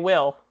that they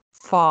will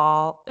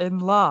fall in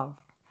love.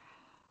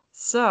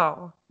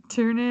 So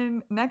tune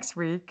in next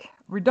week.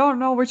 We don't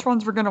know which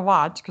ones we're going to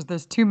watch because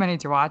there's too many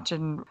to watch,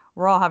 and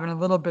we're all having a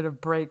little bit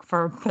of break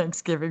for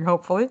Thanksgiving,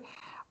 hopefully.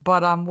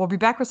 But we'll be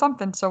back with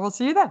something, so we'll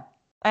see you then.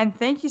 And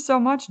thank you so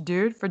much,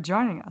 dude, for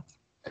joining us.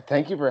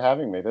 Thank you for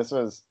having me. This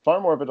was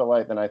far more of a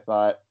delight than I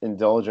thought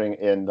indulging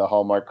in the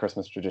Hallmark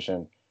Christmas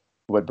tradition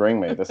would bring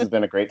me. This has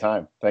been a great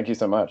time. Thank you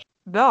so much.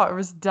 No, it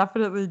was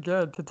definitely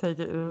good to take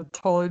it in a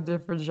totally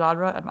different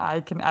genre, and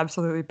I can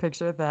absolutely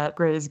picture that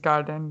Grey's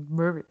Garden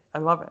movie. I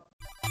love it.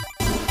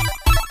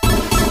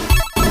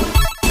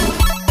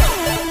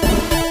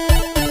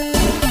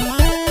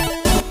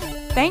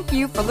 Thank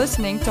you for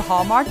listening to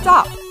Hallmarked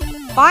Up.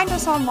 Find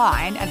us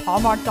online at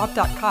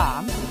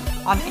hallmarkedup.com,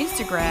 on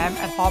Instagram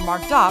at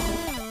Hallmarked Up,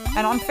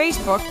 and on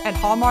Facebook at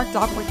Hallmarked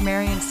Up with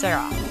Mary and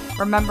Sarah.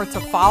 Remember to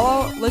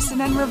follow,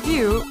 listen, and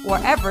review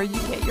wherever you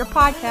get your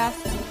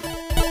podcasts.